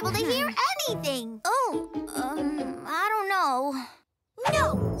won't be able to hear anything. Oh, I don't know.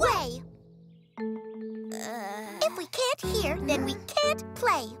 No way! If we can't hear, then we can't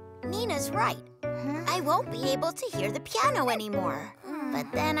play. Nina's right. I won't be able to hear the piano anymore.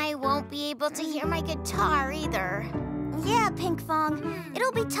 But then I won't be able to hear my guitar either. Yeah, Pinkfong.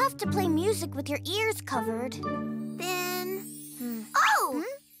 It'll be tough to play music with your ears covered. Then... Oh!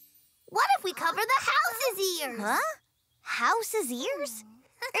 What if we cover the house's ears? Huh? House's ears?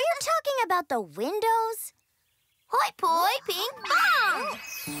 Are you talking about the windows? Hoi poi, ping pong!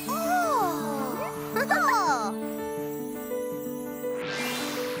 Whoa! Ta-da!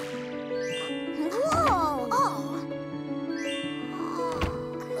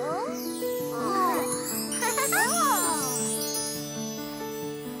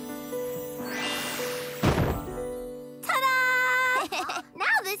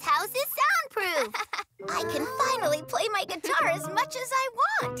 Now this house is soundproof. I can finally play my guitar as much as I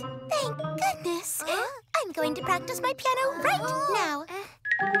want. Thank goodness. I'm going to practice my piano right now.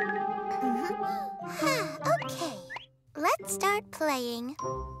 Okay, let's start playing.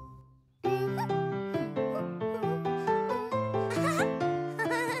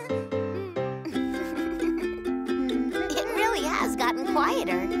 It really has gotten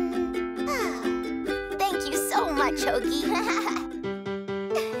quieter. Thank you so much, Hogi.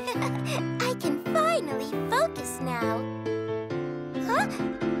 I can finally focus now. Huh?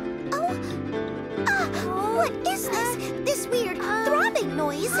 Oh. What is this? This weird throbbing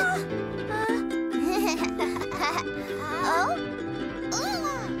noise? Oh?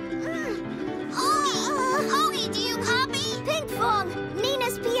 Hogi, do you copy? Pinkfong,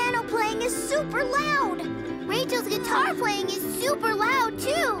 Nina's piano playing is super loud. Rachel's guitar playing is super loud,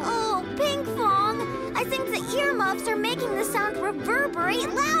 too. Oh, Pinkfong, I think the earmuffs are making the sound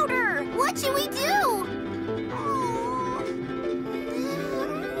reverberate louder. What should we do?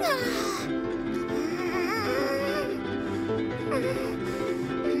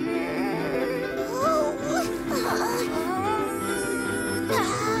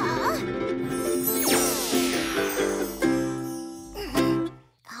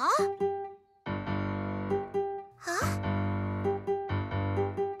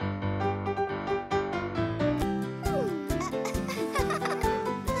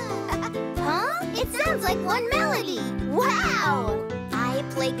 It sounds like one melody. Wow! I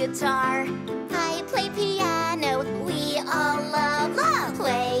play guitar. I play piano. We all love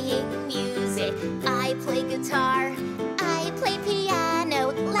playing music. I play guitar. I play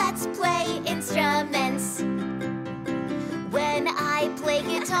piano. Let's play instruments. When I play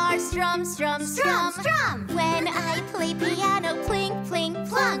guitar, strum, strum, strum. Strum. When I play piano, plink, plink,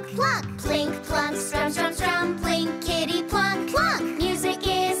 plunk, plunk. Plink, plunk, strum, strum, strum. Plink, kitty, plunk, plunk. Music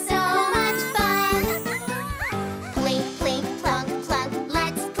is so much fun. Plink, plink, plunk, plunk.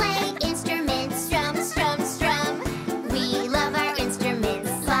 Let's play instruments. Strum, strum, strum. We love our instruments.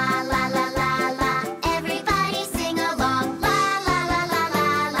 La, la, la, la, la. Everybody sing along. La, la, la, la, la,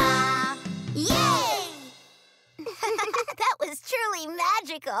 la. Yay! That was truly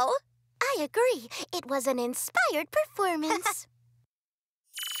magical. I agree. It was an inspired performance.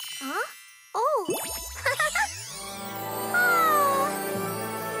 Huh? Oh.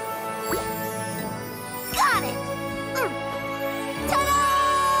 Got it!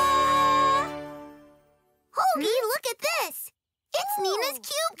 Ta-da! Hogi, look at this! It's Nina's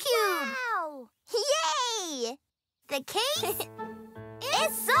Cube. Wow! Yay! The case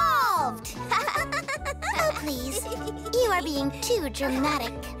is solved! Oh, please. You are being too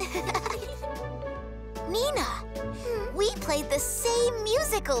dramatic. Nina, we played the same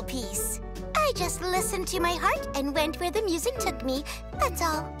musical piece. I just listened to my heart and went where the music took me. That's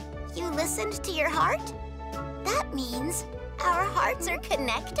all. You listened to your heart? That means our hearts are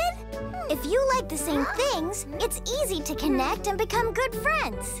connected? If you like the same things, it's easy to connect and become good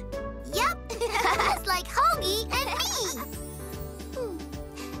friends. Yep, just like Hogi and me.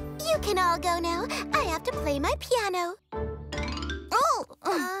 You can all go now. I have to play my piano. Oh!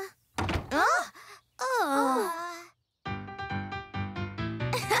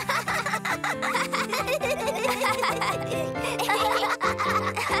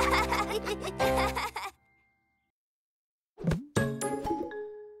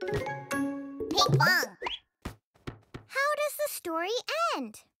 Pinkfong. How does the story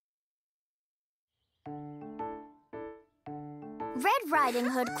end? Red Riding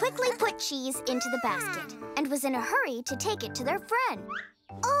Hood quickly put cheese into the basket and was in a hurry to take it to their friend.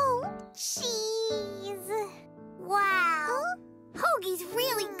 Oh, cheese. Wow. Hogi's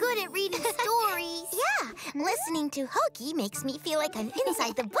really good at reading stories. Yeah, listening to Hogi makes me feel like I'm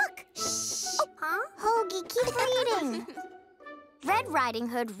inside the book. Shh. Hogi, keep reading. Red Riding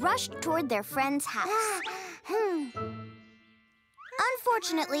Hood rushed toward their friend's house.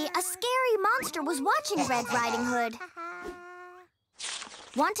 Unfortunately, a scary monster was watching Red Riding Hood.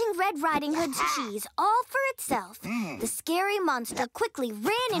 Wanting Red Riding Hood's cheese all for itself, the scary monster quickly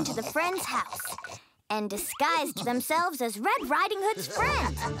ran into the friend's house and disguised themselves as Red Riding Hood's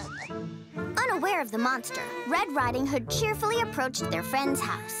friend. Unaware of the monster, Red Riding Hood cheerfully approached their friend's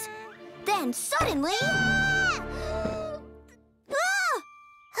house. Then suddenly...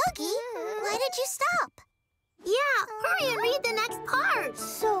 Hogi, why did you stop? Yeah, hurry and read the next part.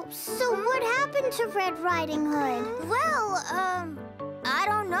 So what happened to Red Riding Hood? Well, I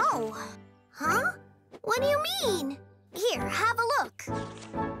don't know. Huh? What do you mean? Here, have a look.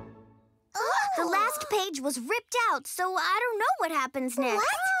 The last page was ripped out, so I don't know what happens next. What?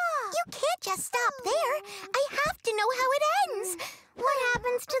 You can't just stop there. I have to know how it ends. What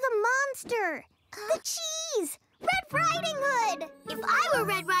happens to the monster? The cheese! Red Riding Hood! If I were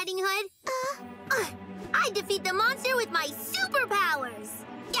Red Riding Hood, I'd defeat the monster with my superpowers.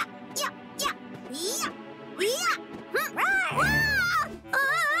 Yeah.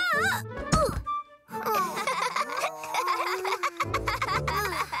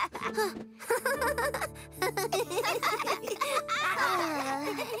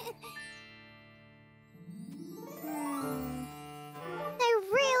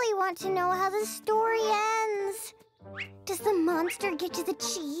 want to know how the story ends. Does the monster get to the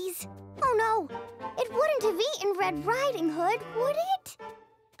cheese? Oh no, it wouldn't have eaten Red Riding Hood, would it?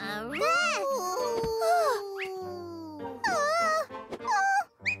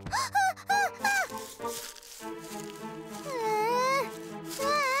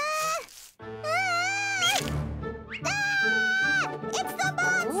 It's the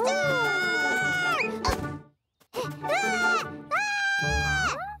monster!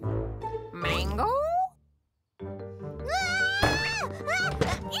 Mango?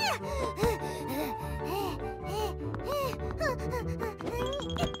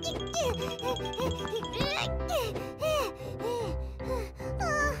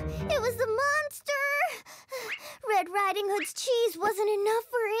 It was the monster! Red Riding Hood's cheese wasn't enough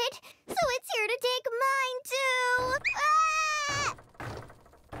for it, so it's here to take mine too!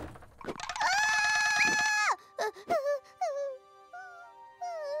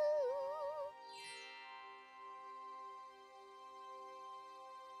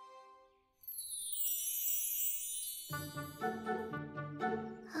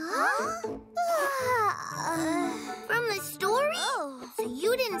 From the story? So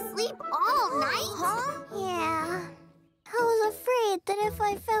you didn't sleep all night? Yeah. I was afraid that if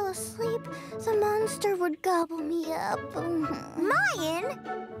I fell asleep, the monster would gobble me up. Mayan!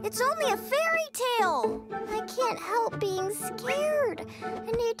 It's only a fairy tale! I can't help being scared.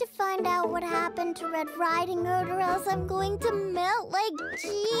 I need to find out what happened to Red Riding Hood or else I'm going to melt like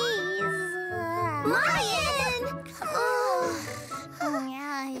cheese. Mayan!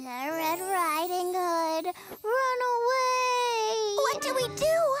 Red Riding Hood, run away! What do we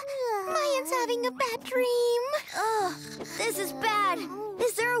do? Mayan's having a bad dream. Oh, this is bad.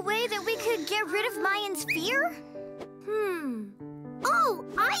 Is there a way that we could get rid of Mayan's fear? Oh,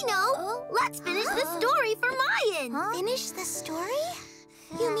 I know. Let's finish the story for Mayan. Finish the story?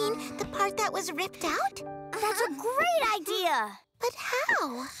 You mean the part that was ripped out? That's a great idea! But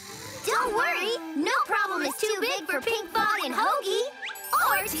how? Don't worry. No problem is too big for Pinkfong and Hogi.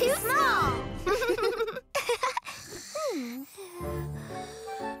 Or too small.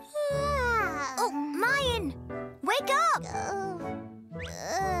 Oh, Mayan! Wake up!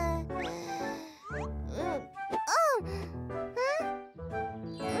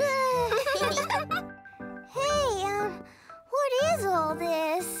 Hey, what is all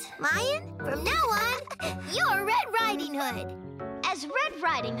this? Mayan, from now on, you're Red Riding Hood. As Red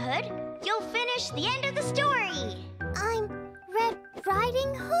Riding Hood, you'll finish the end of the story. I'm Red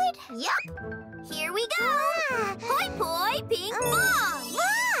Riding Hood? Yup. Here we go. Poi poi Pinkfong.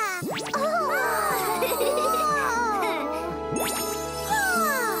 Wow!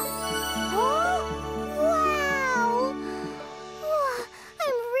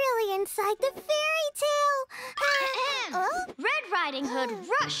 I'm really inside the fairy tale. Red Riding Hood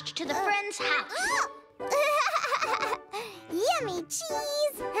rushed to the friend's house. Yummy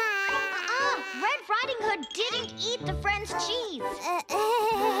cheese! Red Riding Hood didn't eat the friend's cheese.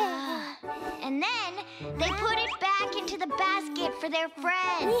 And then they put it back into the basket for their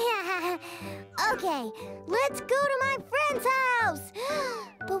friend. Okay, let's go to my friend's house.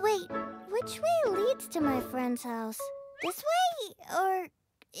 But wait, which way leads to my friend's house? This way? Or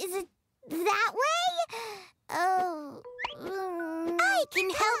is it that way? Oh... I can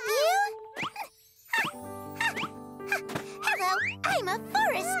help you. Hello, I'm a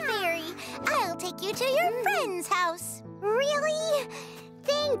forest fairy. I'll take you to your friend's house. Really?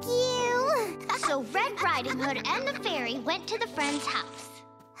 Thank you! So Red Riding Hood and the fairy went to the friend's house.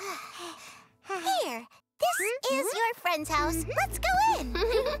 Here, this is your friend's house. Let's go in.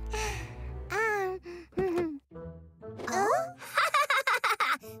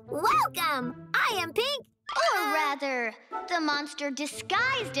 Welcome! I am Pink. Or rather, the monster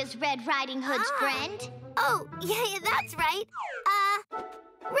disguised as Red Riding Hood's friend. Oh, yeah, that's right.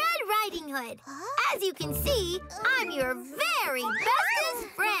 Red Riding Hood. As you can see, I'm your very bestest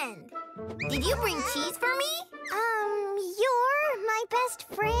friend. Did you bring cheese for me? You're my best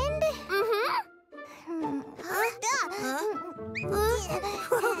friend?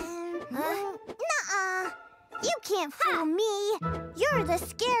 Nuh-uh. You can't fool me. You're the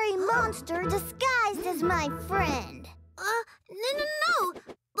scary monster disguised as my friend. No.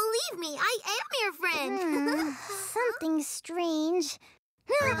 Believe me, I am your friend. Something strange.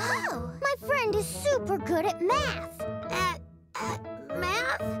 My friend is super good at math. At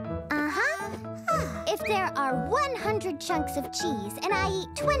math? Uh-huh. If there are 100 chunks of cheese and I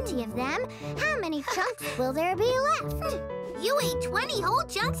eat 20 of them, how many chunks will there be left? You ate 20 whole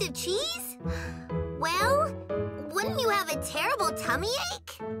chunks of cheese? Well, wouldn't you have a terrible tummy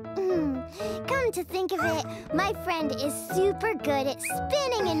ache? Come to think of it, my friend is super good at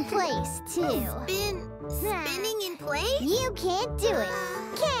spinning in place, too. Spinning in place? You can't do it,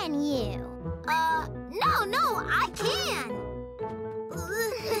 can you? No, I can.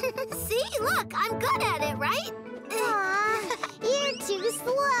 See, look, I'm good at it, right? Aw, you're too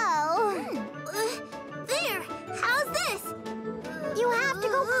slow. There, how's this? You have to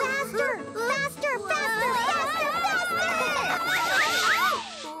go faster! Faster, faster, faster, faster!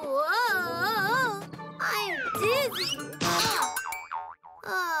 Whoa, I'm dizzy.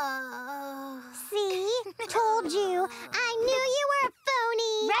 See? Told you. I knew you were a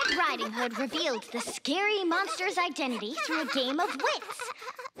phony. Red Riding Hood revealed the scary monster's identity through a game of wits.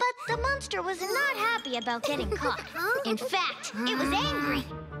 But the monster was not happy about getting caught. In fact, it was angry.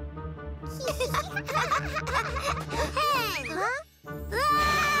 Hey!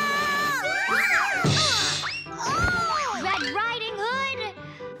 Red Riding Hood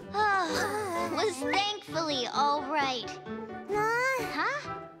was thankfully all right. Huh?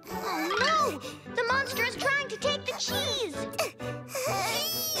 Oh, no! The monster is trying to take the cheese!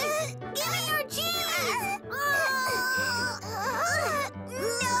 Give me your cheese!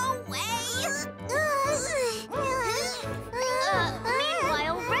 No way!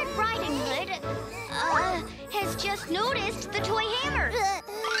 Meanwhile, Red Riding Hood has just noticed the toy hammer.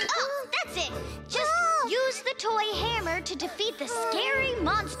 Oh, that's it! Just use the toy hammer to defeat the scary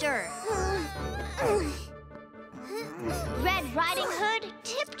monster. Red Riding Hood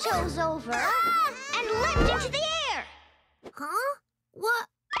tiptoes over and leapt into the air. Huh?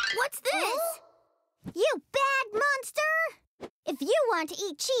 What's this? You bad monster! If you want to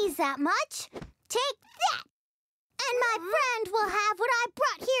eat cheese that much, take that! And my friend will have what I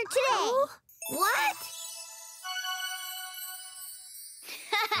brought here today. What?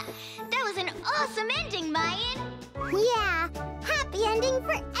 That was an awesome ending, Mayan. Yeah, happy ending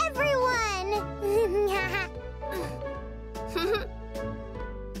for everyone!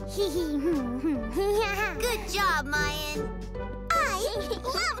 Good job, Mayan. I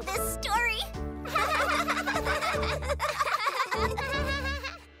love this story!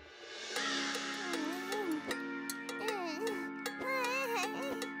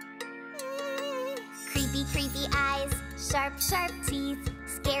 Creepy, creepy eyes, sharp, sharp teeth.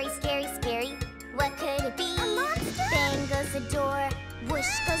 Scary, scary, scary. What could it be? A monster? Bang goes the door,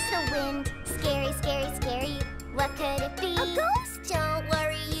 whoosh goes the wind. Scary, scary, scary. What could it be? A ghost? Don't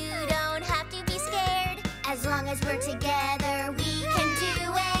worry, you don't have to be scared. As long as we're together, we can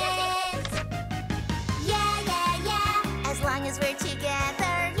do it. Yeah, yeah, yeah. As long as we're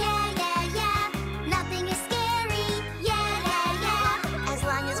together, yeah, yeah, yeah. Nothing is scary. Yeah, yeah, yeah. As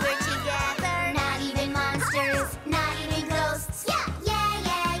long as we're together, not even monsters, not even ghosts. Yeah, yeah,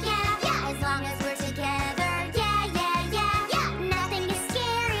 yeah, yeah, yeah. As long as we're together, yeah, yeah, yeah, yeah. Nothing is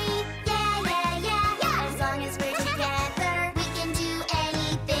scary. Yeah, yeah, yeah, yeah. As long as we're together, we can do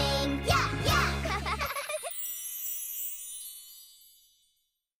anything. Yeah, yeah.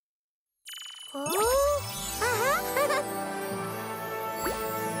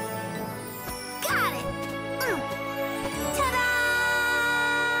 Got it! Ta-da!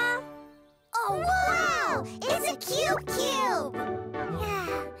 Oh, wow! It's a cube cube! Yeah,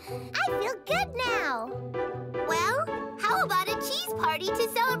 I feel good now. Well, how about a cheese party to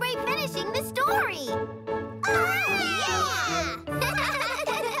celebrate finishing the story?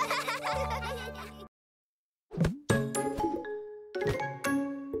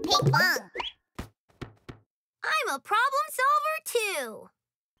 Pinkfong! I'm a problem solver too.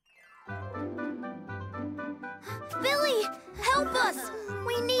 Billy, help us!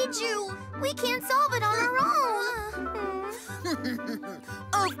 We need you. We can't solve it on our own.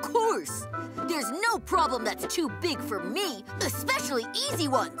 Of course! There's no problem that's too big for me, especially easy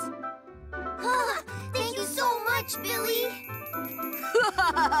ones. Thank you so much, Billy.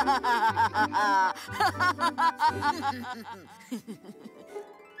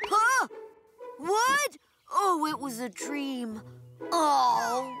 Huh? What? Oh, it was a dream.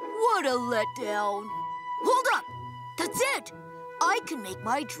 Oh, what a letdown. Hold up! That's it! I can make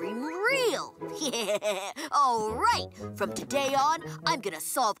my dream real. Yeah. All right. From today on, I'm gonna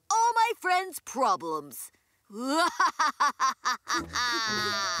solve all my friends' problems.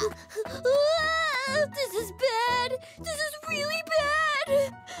 This is bad. This is really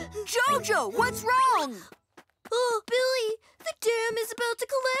bad. Jojo, what's wrong? Oh, Billy, the dam is about to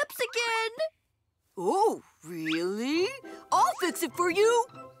collapse again. Oh, really? I'll fix it for you.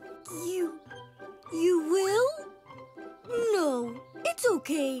 You will? No, it's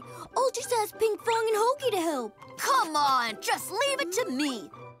okay. I'll just ask Pinkfong and Hogi to help. Come on, just leave it to me.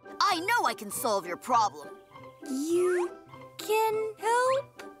 I know I can solve your problem. You can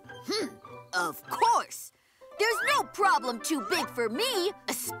help? Of course. There's no problem too big for me,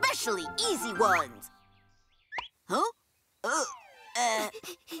 especially easy ones. Huh?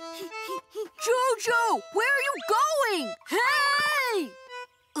 Jojo, where are you going? Hey!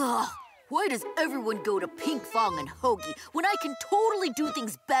 Ugh, why does everyone go to Pinkfong and Hogi when I can totally do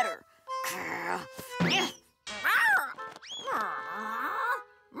things better?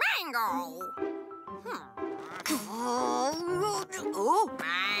 Mango! Oh?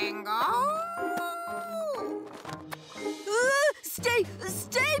 Mango!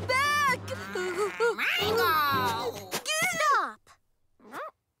 Stay back! Mango! Stop!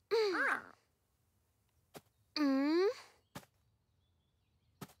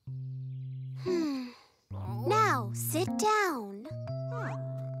 Now, sit down.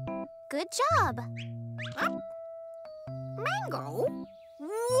 Good job. Mango?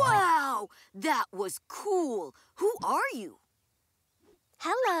 Wow! That was cool. Who are you?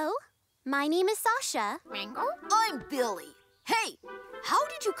 Hello. My name is Sasha. Mango? I'm Billy. Hey, how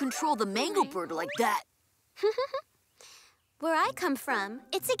did you control the Mangobird like that? Where I come from,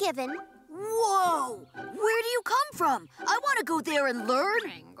 it's a given. Whoa! Where do you come from? I want to go there and learn.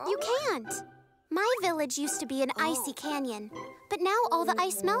 Mango? You can't. My village used to be an icy canyon, but now all the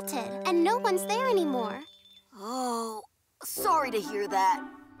ice melted and no one's there anymore. Oh, sorry to hear that.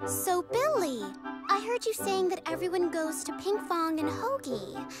 So, Billy, I heard you saying that everyone goes to Pinkfong and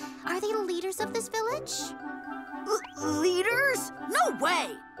Hogi. Are they the leaders of this village? Leaders? No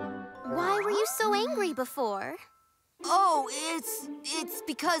way! Why were you so angry before? Oh, it's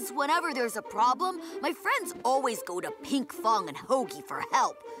because whenever there's a problem, my friends always go to Pinkfong and Hogi for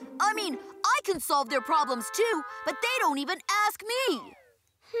help. I mean, I can solve their problems too, but they don't even ask me.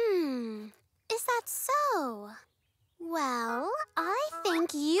 Is that so? Well, I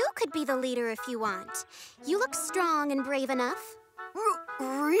think you could be the leader if you want. You look strong and brave enough.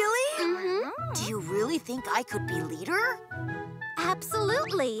 Really? Mm-hmm. Do you really think I could be leader?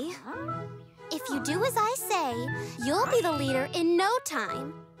 Absolutely. If you do as I say, you'll be the leader in no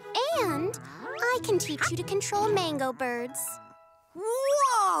time. And I can teach you to control Mangobirds.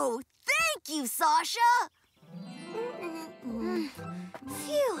 Whoa! Thank you, Sasha!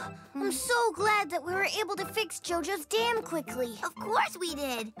 Phew! I'm so glad that we were able to fix JoJo's dam quickly. Of course we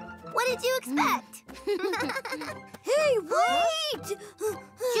did. What did you expect? Hey, wait!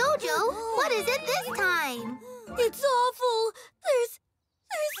 Jojo, what is it this time? It's awful.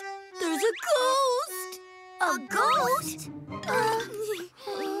 There's a ghost. A ghost?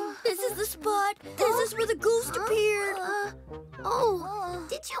 This is the spot. This is where the ghost appeared.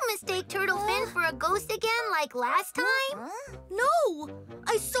 Did you mistake Turtlefin for a ghost again like last time? No!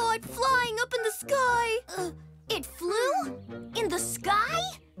 I saw it flying up in the sky. It flew? In the sky?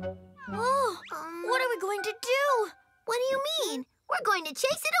 What are we going to do? What do you mean? We're going to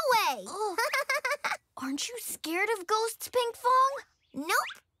chase it away. Aren't you scared of ghosts, Pinkfong?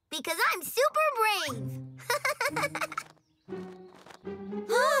 Nope, because I'm super brave.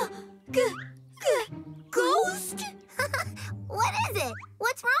 Ghost? What is it?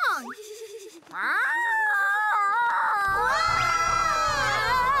 What's wrong?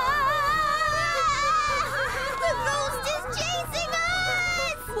 The ghost is chasing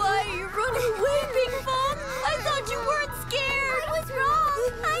us! Why are you running away, Pinkfong? I thought you weren't scared. I was wrong.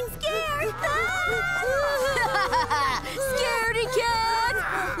 I'm scared. Scaredy cat!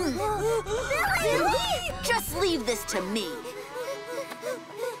 Billy! Just leave this to me.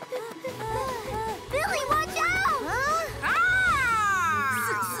 Billy, watch out!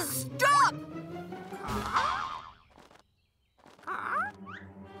 Stop!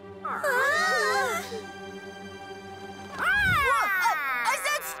 I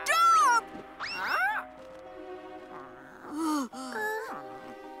said stop!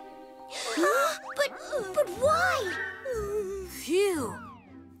 But why? Phew.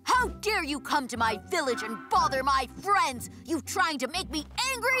 How dare you come to my village and bother my friends? You trying to make me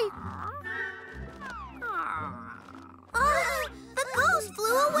angry? The ghost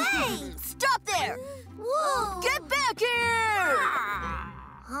flew away! Stop there! Whoa! Get back here!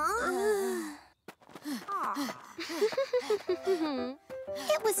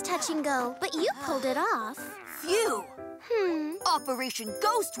 It was touch and go, but you pulled it off. Phew! Operation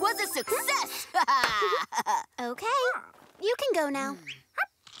Ghost was a success! Okay, you can go now.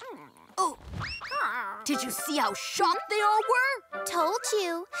 Oh, did you see how shocked they all were? Told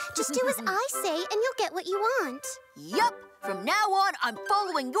you. Just do as I say and you'll get what you want. Yup. From now on, I'm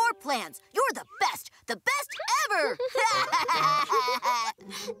following your plans. You're the best ever!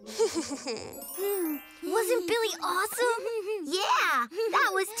 Wasn't Billy awesome? Yeah,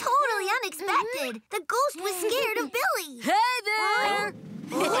 that was totally unexpected. The ghost was scared of Billy. Hey there!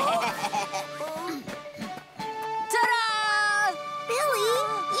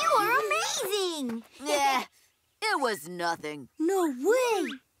 thing. Yeah, it was nothing. No way!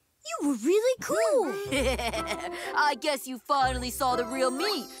 You were really cool. I guess you finally saw the real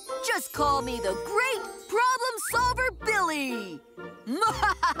me. Just call me the Great Problem Solver Billy.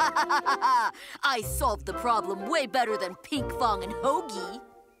 I solved the problem way better than Pinkfong and Hogi.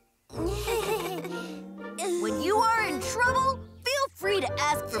 When you are in trouble, feel free to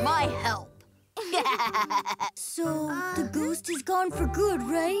ask for my help. So, the ghost is gone for good,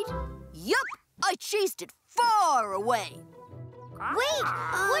 right? Yup, I chased it far away. Wait,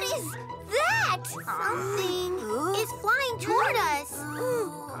 what is that? Something is flying toward us.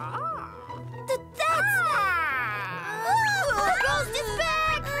 That's... the ghost is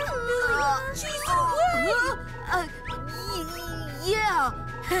back! She's away! Yeah.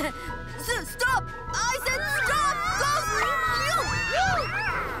 Stop! I said stop! Ghost!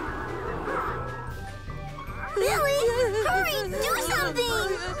 Billy, hurry, do something!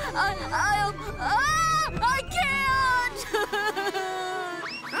 I can't!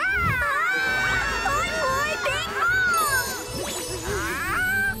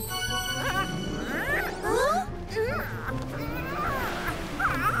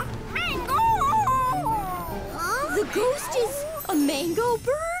 The ghost is a mango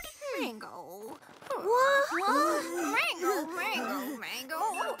bird? Mango. What? Mango.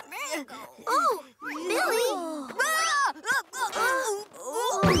 Oh, Billy!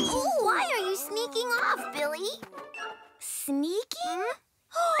 Why are you sneaking off, Billy? Sneaking?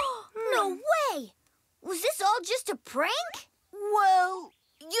 No way! Was this all just a prank? Well,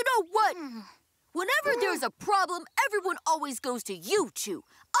 you know what? Whenever there's a problem, everyone always goes to you two.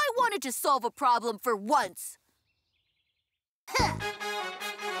 I wanted to solve a problem for once.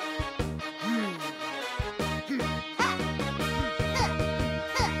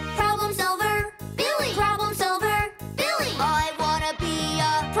 Problem solver, Billy. Problem solver, Billy. I wanna be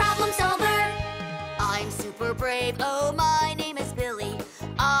a Problem solver. I'm super brave, oh my name is Billy.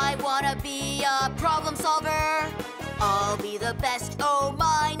 I wanna be a problem solver. I'll be the best, oh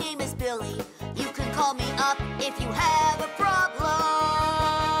my name is Billy. You can call me up if you have a problem.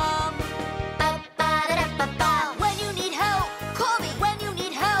 Ba-ba-da-da-ba-ba. When you need help, call me. When you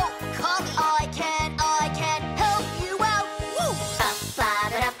need help, call me. I can help you out. Woo!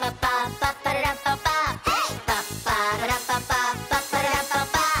 Ba-ba-da-da-ba-ba. Ba-ba-da-da-ba-ba. Hey! Ba-ba-da-da-ba-ba.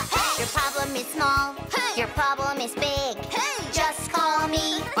 Ba-ba-da-da-ba-ba. Hey! Your problem is small. Hey! Your problem is big. Hey! Just call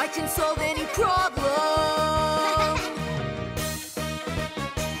me. I can solve any problem.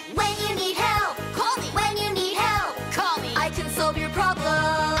 When you need help. Call me. When you need help. Call me. I can solve your problem.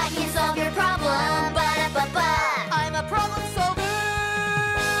 I can solve your problem. Ba-da-ba-ba. I'm a problem solver.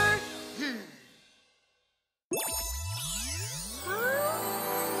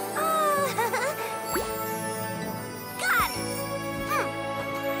 Got it!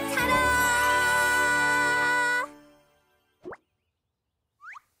 Ta-da!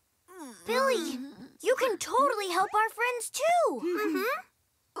 Billy, you can totally help our friends too.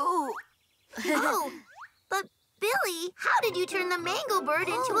 Oh. Oh, but Billy, how did you turn the mango bird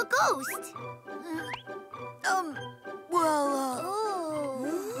into a ghost? Well,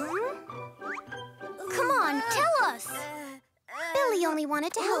 Come on, tell us. Billy only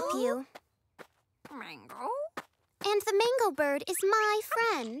wanted to help you. Mango? And the mango bird is my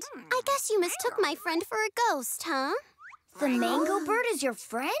friend. I guess you mistook my friend for a ghost, huh? The mango bird is your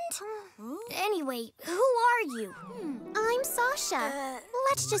friend? Anyway, who are you? I'm Sasha.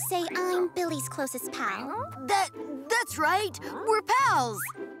 Let's just say I'm Billy's closest pal. that's right. We're pals.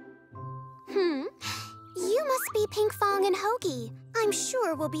 You must be Pinkfong and Hogi. I'm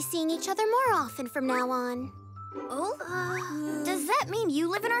sure we'll be seeing each other more often from now on. Oh? Does that mean you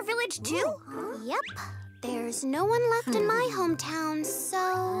live in our village too? Yep. There's no one left in my hometown,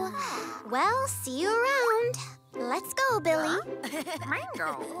 so... Well, see you around. Let's go, Billy.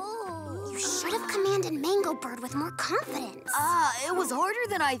 Mango? You should have commanded Mango Bird with more confidence. It was harder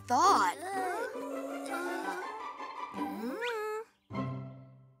than I thought.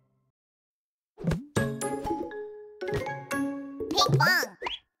 Pinkfong.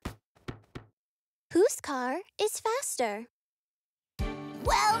 Whose car is faster?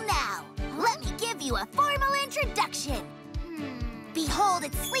 Well now, let me give you a formal introduction. Behold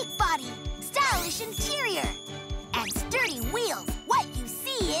its sleek body, stylish interior, and sturdy wheels. What you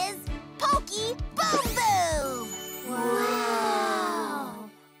see is Pokey Boom Boom! Wow!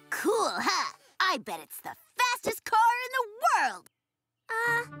 Cool, huh? I bet it's the fastest car in the world!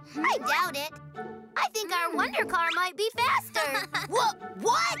 I doubt it. I think our Wonder Car might be faster.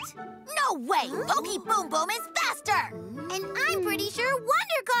 What? No way! Pokey Boom Boom is faster! And I'm pretty sure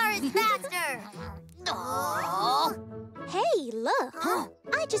Wonder Car is faster! Oh. Hey, look.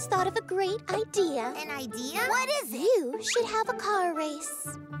 I just thought of a great idea. An idea? What is it? You should have a car race.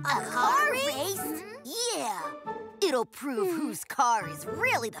 A car race? Yeah. It'll prove whose car is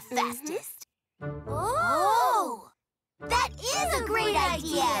really the fastest. Oh! That is a great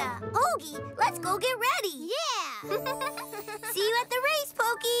idea! Hogi, let's go get ready. Yeah! See you at the race,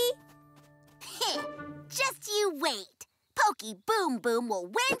 Pokey. Just you wait. Pokey Boom Boom will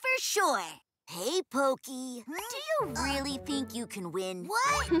win for sure. Hey, Pokey. Do you really think you can win?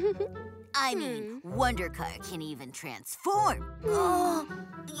 What? I mean, Wondercar can even transform. Oh,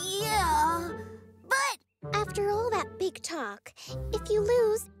 yeah. But After all that big talk, if you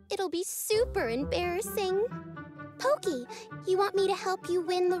lose, it'll be super embarrassing. Pokey, you want me to help you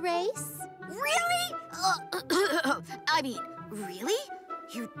win the race? Really? I mean, really?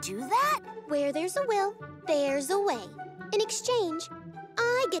 You do that? Where there's a will, there's a way. In exchange,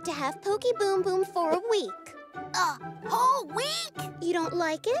 I get to have Pokey Boom Boom for a week. A whole week? You don't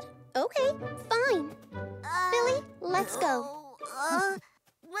like it? Okay, fine. Billy, let's go. Well,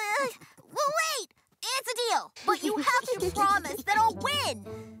 wait! It's a deal, but you have to promise that I'll win.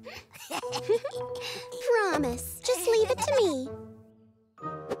 Promise. Just leave it to me.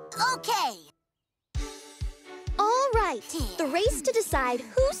 Okay. All right. The race to decide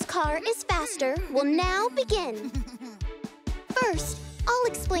whose car is faster will now begin. First, I'll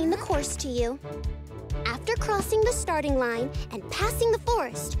explain the course to you. After crossing the starting line and passing the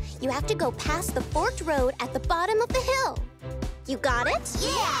forest, you have to go past the forked road at the bottom of the hill. You got it?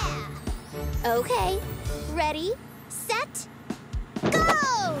 yeah! Okay. Ready, set, go!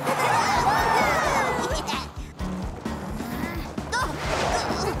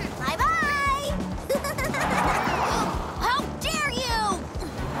 Bye-bye! How dare you!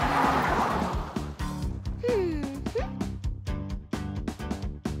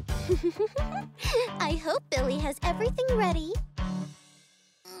 I hope Billy has everything ready.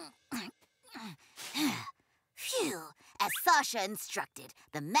 Phew. As Sasha instructed,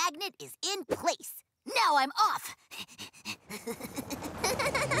 the magnet is in place. Now I'm off.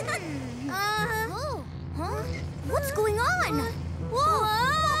 What's going on? Whoa!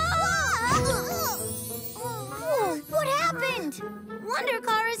 What happened?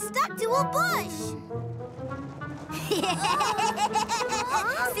 Wondercar is stuck to a bush. See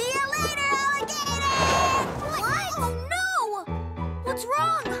you later, alligator! What? Oh, no! What's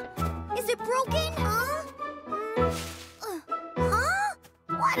wrong? Is it broken? Huh?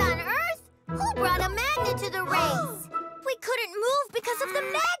 What on earth? Who brought a magnet to the race? We couldn't move because of the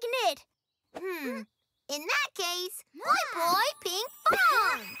magnet. In that case, Poi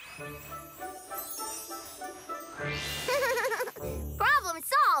Pinkfong! Problem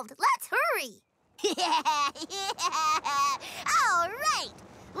solved. Let's hurry. All right,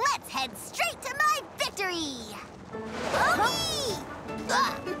 let's head straight to my victory. Hogi!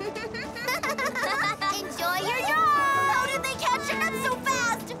 Enjoy your drive! How did they catch up so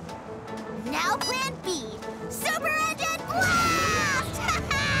fast? Now plan B, super engine blast!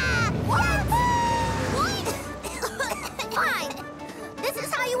 What? Fine. This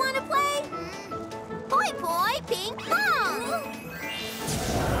is how you want to play? Poi Poi Pinkfong!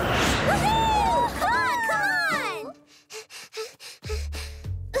 Woohoo! Come on!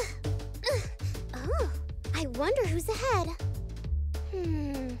 Oh, I wonder who's ahead.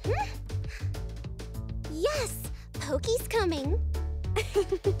 Yes, Pokey's coming.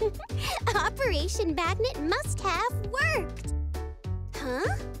 Operation Magnet must have worked.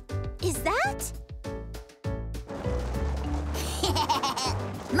 Huh? Is that?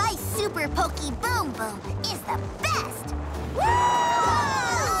 My super Pokey Boom Boom is the best! What?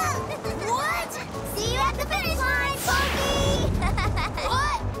 See you at the finish line, Pokey!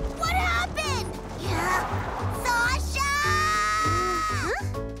 What? What happened? Sasha!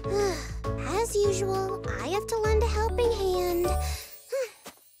 As usual, I have to lend a helping hand.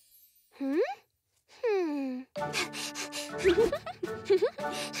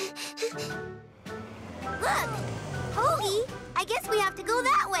 Look! Hogi, I guess we have to go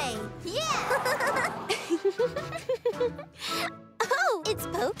that way. Yeah! Oh, it's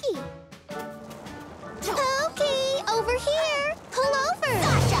Pokey. Pokey, over here. Pull over.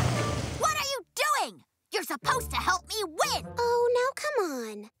 Sasha! What are you doing? You're supposed to help me win! Oh, now come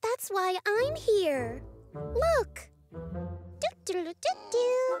on. That's why I'm here. Look.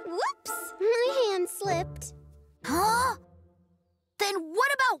 Do-do-do-do-do. Whoops, my hand slipped. Huh? Then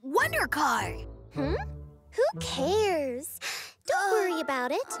what about Wondercar? Who cares? Don't worry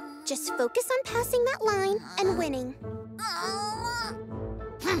about it. Just focus on passing that line and winning.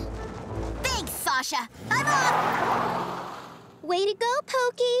 Thanks, Sasha. I'm off! Way to go,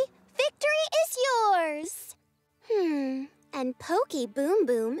 Pokey. Victory is yours. And Pokey Boom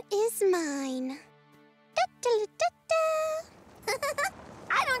Boom is mine.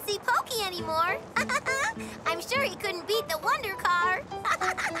 I don't see Pokey anymore. I'm sure he couldn't beat the Wonder Car.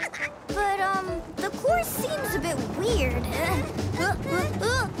 But, the course seems a bit weird.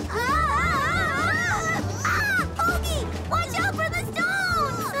 Pokey! Watch out for the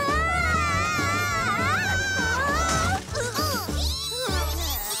stones!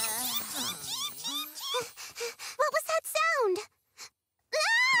 What was that sound?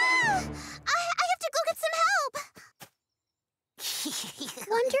 I have to go get some help.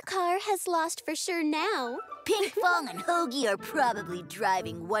 Wonder Car has lost for sure now. Pinkfong and Hogi are probably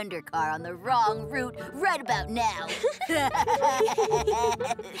driving Wonder Car on the wrong route right about now.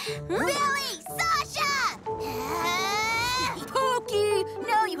 Billy! Sasha! Pokey!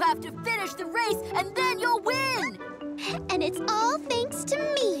 Now you have to finish the race and then you'll win! And it's all thanks to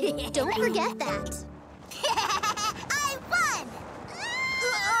me. Don't forget that. I won!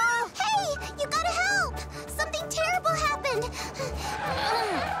 Hey, you gotta help! Something terrible happened.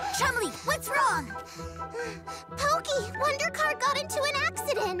 Chumley, what's wrong? Pokey, Wonder Car got into an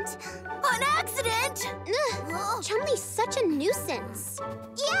accident. An accident? Chumley's such a nuisance.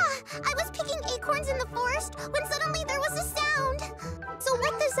 Yeah, I was picking acorns in the forest when suddenly there was a sound. So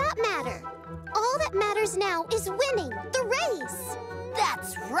what does that matter? All that matters now is winning the race.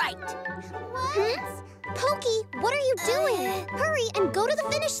 That's right. What? Pokey, what are you doing? Hurry and go to the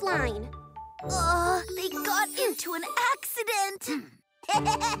finish line. They got into an accident.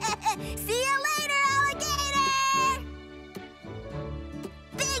 See you later, alligator!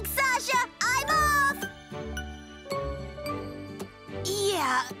 Thanks, Sasha! I'm off!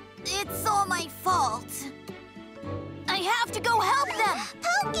 Yeah, it's all my fault. I have to go help them.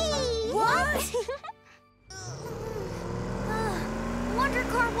 Pokey! What? Wonder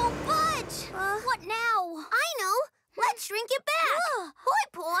Car won't budge! What now? I know! Let's shrink it back! Poi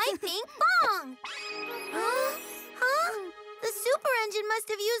poi, ping pong! Huh? The super engine must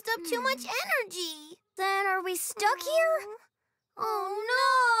have used up too much energy. Then are we stuck here? Oh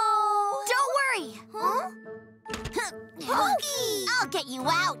no! Don't worry. Huh? Pokey! I'll get you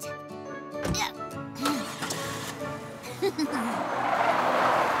out.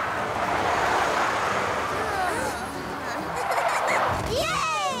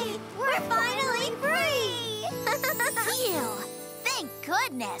 Yay! We're finally free! Phew. Thank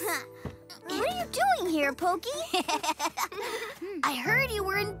goodness. What are you doing here, Pokey? I heard you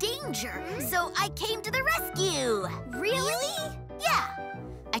were in danger, so I came to the rescue. Really? Yeah.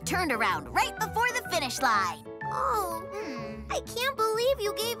 I turned around right before the finish line. Oh, I can't believe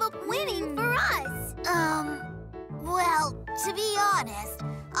you gave up winning for us. Well, to be honest,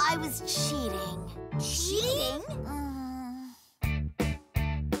 I was cheating. Cheating?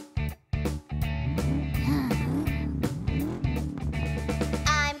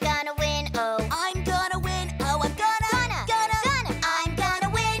 I'm gonna win, oh. I'm gonna win. Oh, I'm gonna. I'm gonna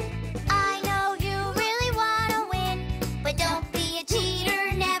win. I know you really wanna win, but don't be a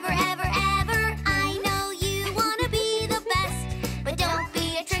cheater, never, ever, ever. I know you wanna be the best, but don't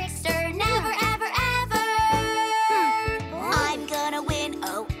be a trickster, never, ever, ever. I'm gonna win.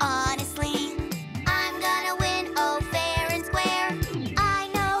 Oh, honestly. I'm gonna win, oh, fair and square. I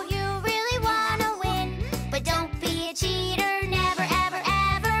know you really wanna win, but don't be a cheater, never, ever,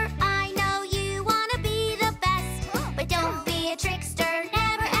 ever. I know you wanna be the best, but don't be a trickster,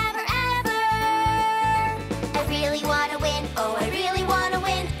 never, ever, ever. I really wanna win, oh, I really wanna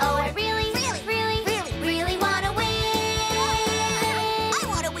win, oh, I really, really, really, really, really wanna win. I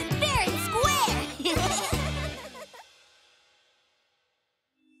want to win fair and square.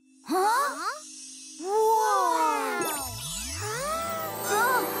 Huh? Whoa!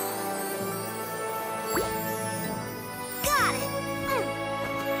 Got it!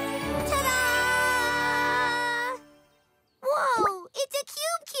 Ta-da! Whoa, it's a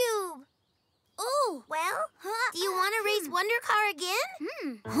cube! Oh, well, do you want to race Wonder Car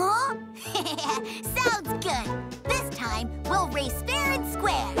again? Huh? Sounds good. This time, we'll race fair and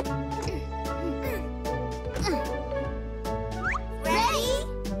square. Ready,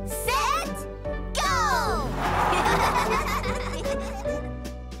 set, go!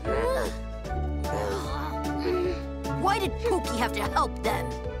 Why did Pokey have to help them?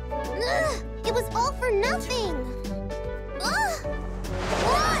 It was all for nothing.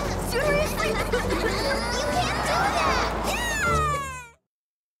 What? Seriously? You can't do that!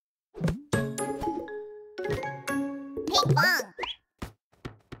 Pinkfong.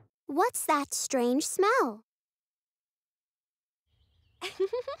 What's that strange smell?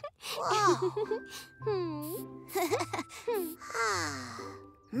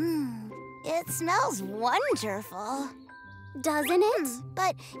 It smells wonderful. Doesn't it?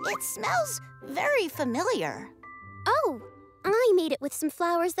 But it smells very familiar. Oh, I made it with some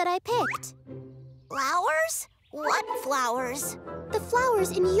flowers that I picked. Flowers? What flowers? The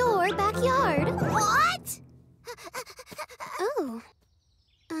flowers in your backyard. What? Oh.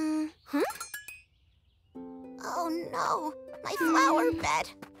 Oh no, my flower bed.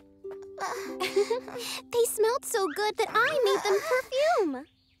 They smelled so good that I made them perfume.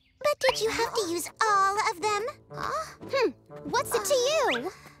 But did you have to use all of them? What's it to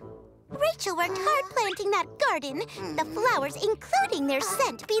you? Rachel worked hard planting that garden. The flowers, including their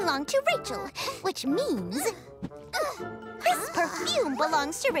scent, belong to Rachel, which means this perfume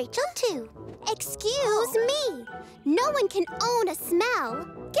belongs to Rachel too. Excuse me. No one can own a smell.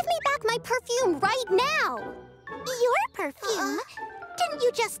 Give me back my perfume right now. Your perfume? Didn't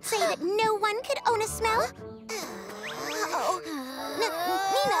you just say that no one could own a smell?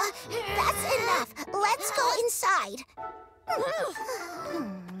 Nina, that's enough. Let's go inside.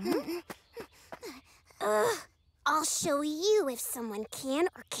 I'll show you if someone can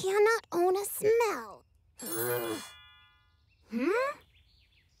or cannot own a smell.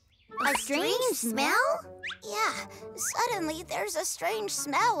 A strange smell? Yeah, suddenly there's a strange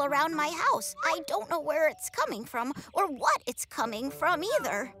smell around my house. I don't know where it's coming from or what it's coming from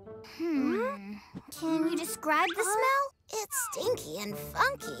either. Can you describe the smell? It's stinky and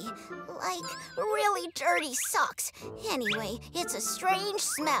funky, like really dirty socks. Anyway, it's a strange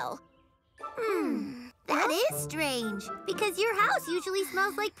smell. That is strange, because your house usually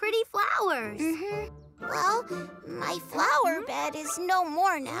smells like pretty flowers. Well, my flower bed is no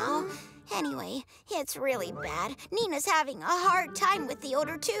more now. Anyway, it's really bad. Nina's having a hard time with the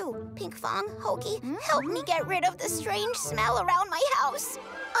odor too. Pinkfong, Hogi, help me get rid of the strange smell around my house.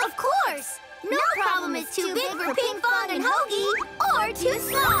 Of course! No problem is too big for Pinkfong and Hogi, or too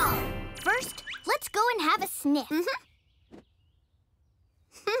small. First, let's go and have a sniff.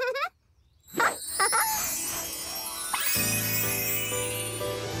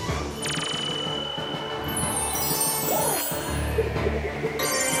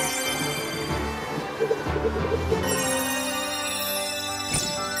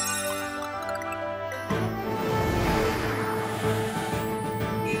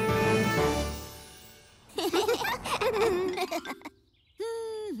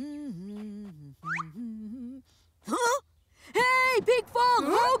 Hey, Pinkfong,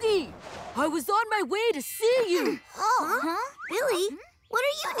 Hogi! I was on my way to see you. Billy, what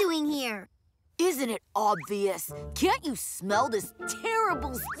are you doing here? Isn't it obvious? Can't you smell this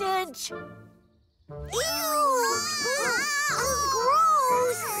terrible stench? Ew!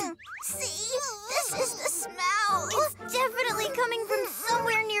 Gross! See? This is the smell. It's definitely coming from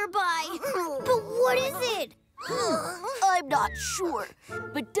somewhere nearby. But what is it? I'm not sure,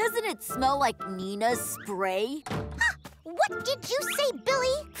 but doesn't it smell like Nina's spray? What did you say,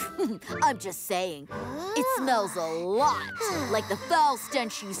 Billy? I'm just saying. It smells a lot like the foul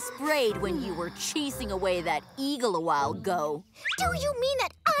stench you sprayed when you were chasing away that eagle a while ago. Do you mean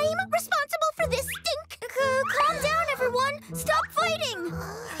that I'm responsible for this stink? Calm down, everyone. Stop fighting.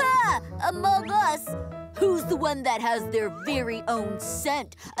 Ha! Among us, who's the one that has their very own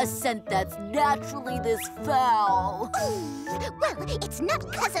scent? A scent that's naturally this foul. Well, it's not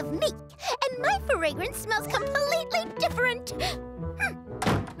because of me. And my fragrance smells completely different.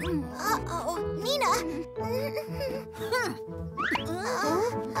 Uh-oh, Nina.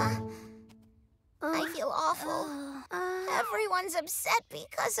 I feel awful. Everyone's upset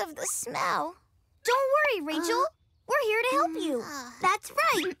because of the smell. Don't worry, Rachel. We're here to help you. That's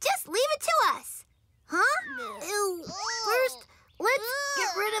right. Just leave it to us. Ew. First, let's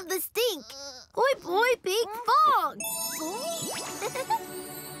get rid of the stink. Hoi boy, Pinkfong.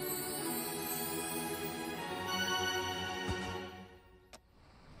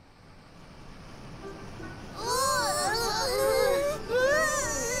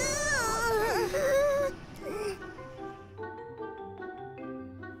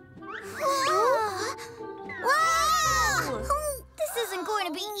 This isn't going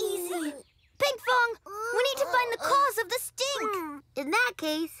to be easy. Pinkfong, we need to find the cause of the stink. In that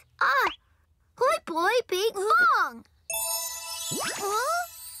case, hoi boy, Pinkfong.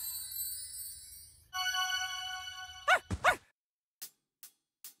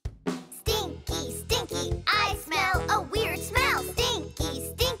 Stinky, stinky, I smell a weird smell.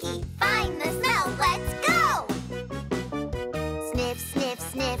 Stinky, stinky, find the smell, let's go! Sniff, sniff,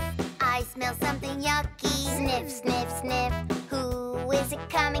 sniff, I smell something yucky. Sniff, sniff, sniff, who is it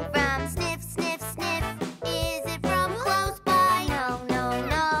coming from? Sniff, sniff, sniff, is it from close by? No, no,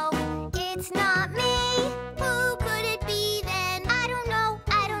 no, it's not me. Who could it be then? I don't know,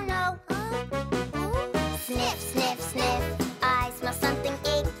 I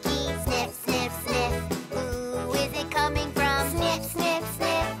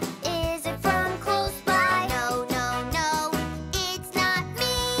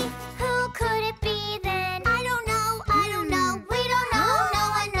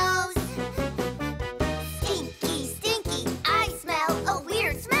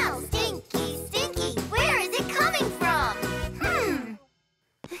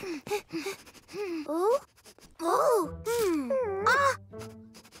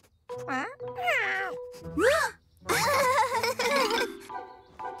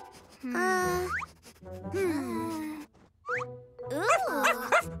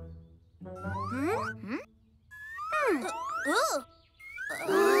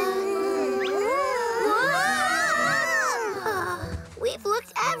We've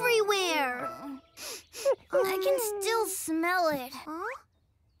looked everywhere. I can still smell it. Huh?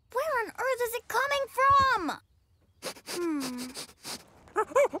 Where on earth is it coming from?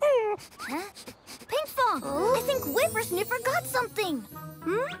 Huh? Pinkfong! I think Whippersniffer got something.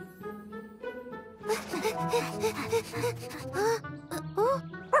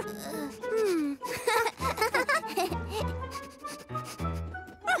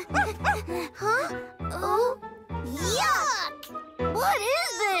 Huh? Oh, yuck! What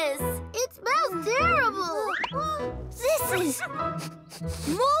is this? It smells terrible. This is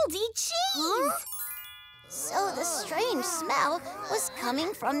moldy cheese! So the strange smell was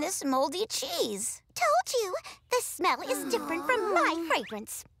coming from this moldy cheese. Told you, the smell is different from my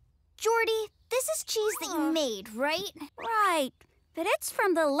fragrance. Jordy, this is cheese that you made, right? Right. But it's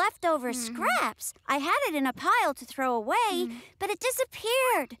from the leftover scraps. I had it in a pile to throw away, but it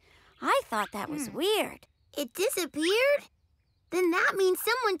disappeared. I thought that was weird. It disappeared? Then that means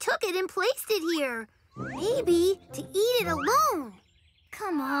someone took it and placed it here. Maybe to eat it alone.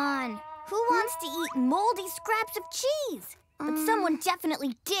 Come on. Who wants to eat moldy scraps of cheese? But someone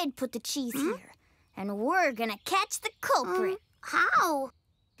definitely did put the cheese here. And we're gonna catch the culprit. How?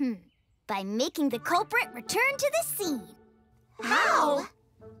 By making the culprit return to the scene. How?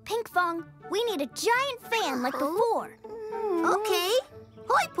 Pinkfong, we need a giant fan like before. Okay.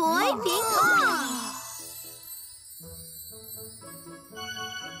 Hoi poi, ping pong.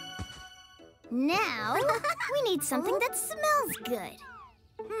 Now, we need something that smells good.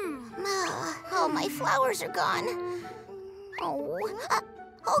 Oh, my flowers are gone. Oh,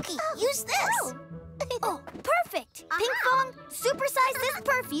 Hogi, use this. Oh, perfect! Pinkfong, supersize this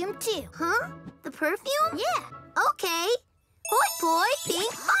perfume too. Huh? The perfume? Yeah. Okay. Hoi poi,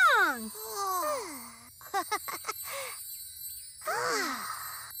 ping pong.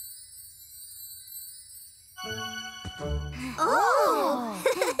 Oh!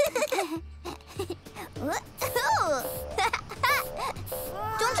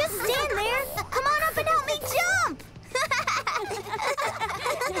 Don't just stand there. Come on up and help me jump.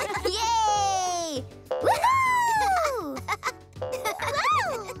 Yay! Woohoo!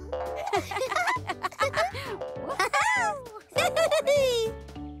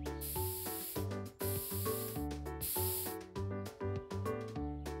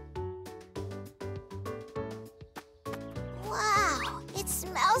 Wow, it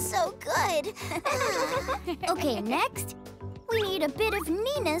smells so good. Okay, next, we need a bit of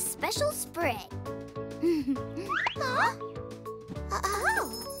Nina's special spray. Huh?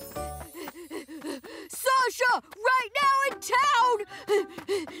 Sasha, right now in town!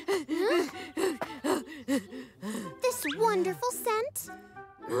 This wonderful scent?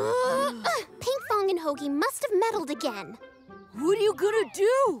 Pinkfong and Hogi must have meddled again. What are you gonna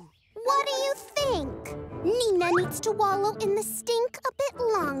do? What do you think? Nina needs to wallow in the stink a bit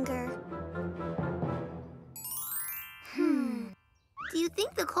longer. Do you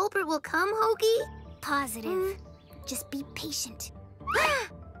think the culprit will come, Hogi? Positive. Just be patient.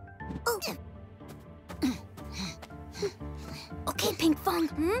 Okay, Pinkfong.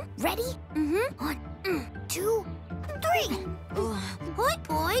 Ready? 1, 2, 3. Hoi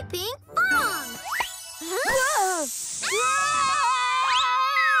poi, ping pong.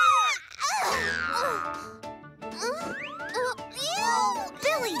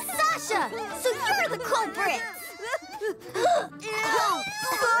 Billy, Sasha! So you're the culprit!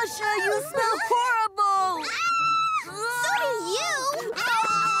 Sasha, you smell horrible! So do you!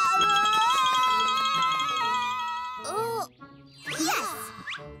 Yes!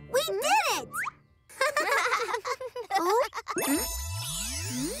 We did it!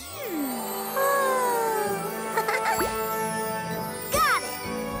 Got it!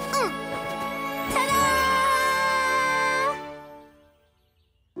 Ta-da!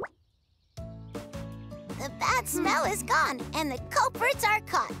 The bad smell is gone, and the culprits are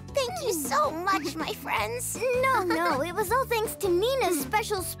caught. Thank you so much, my friends. No, it was all thanks to Nina's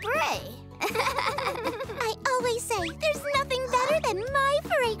special spray. I always say there's nothing better than my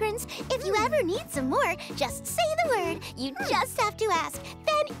fragrance. If you ever need some more, just say the word. You just have to ask.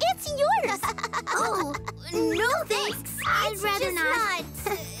 Then it's yours. Oh, no thanks. I'd rather not.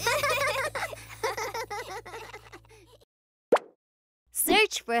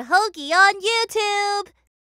 Search for Hogi on YouTube.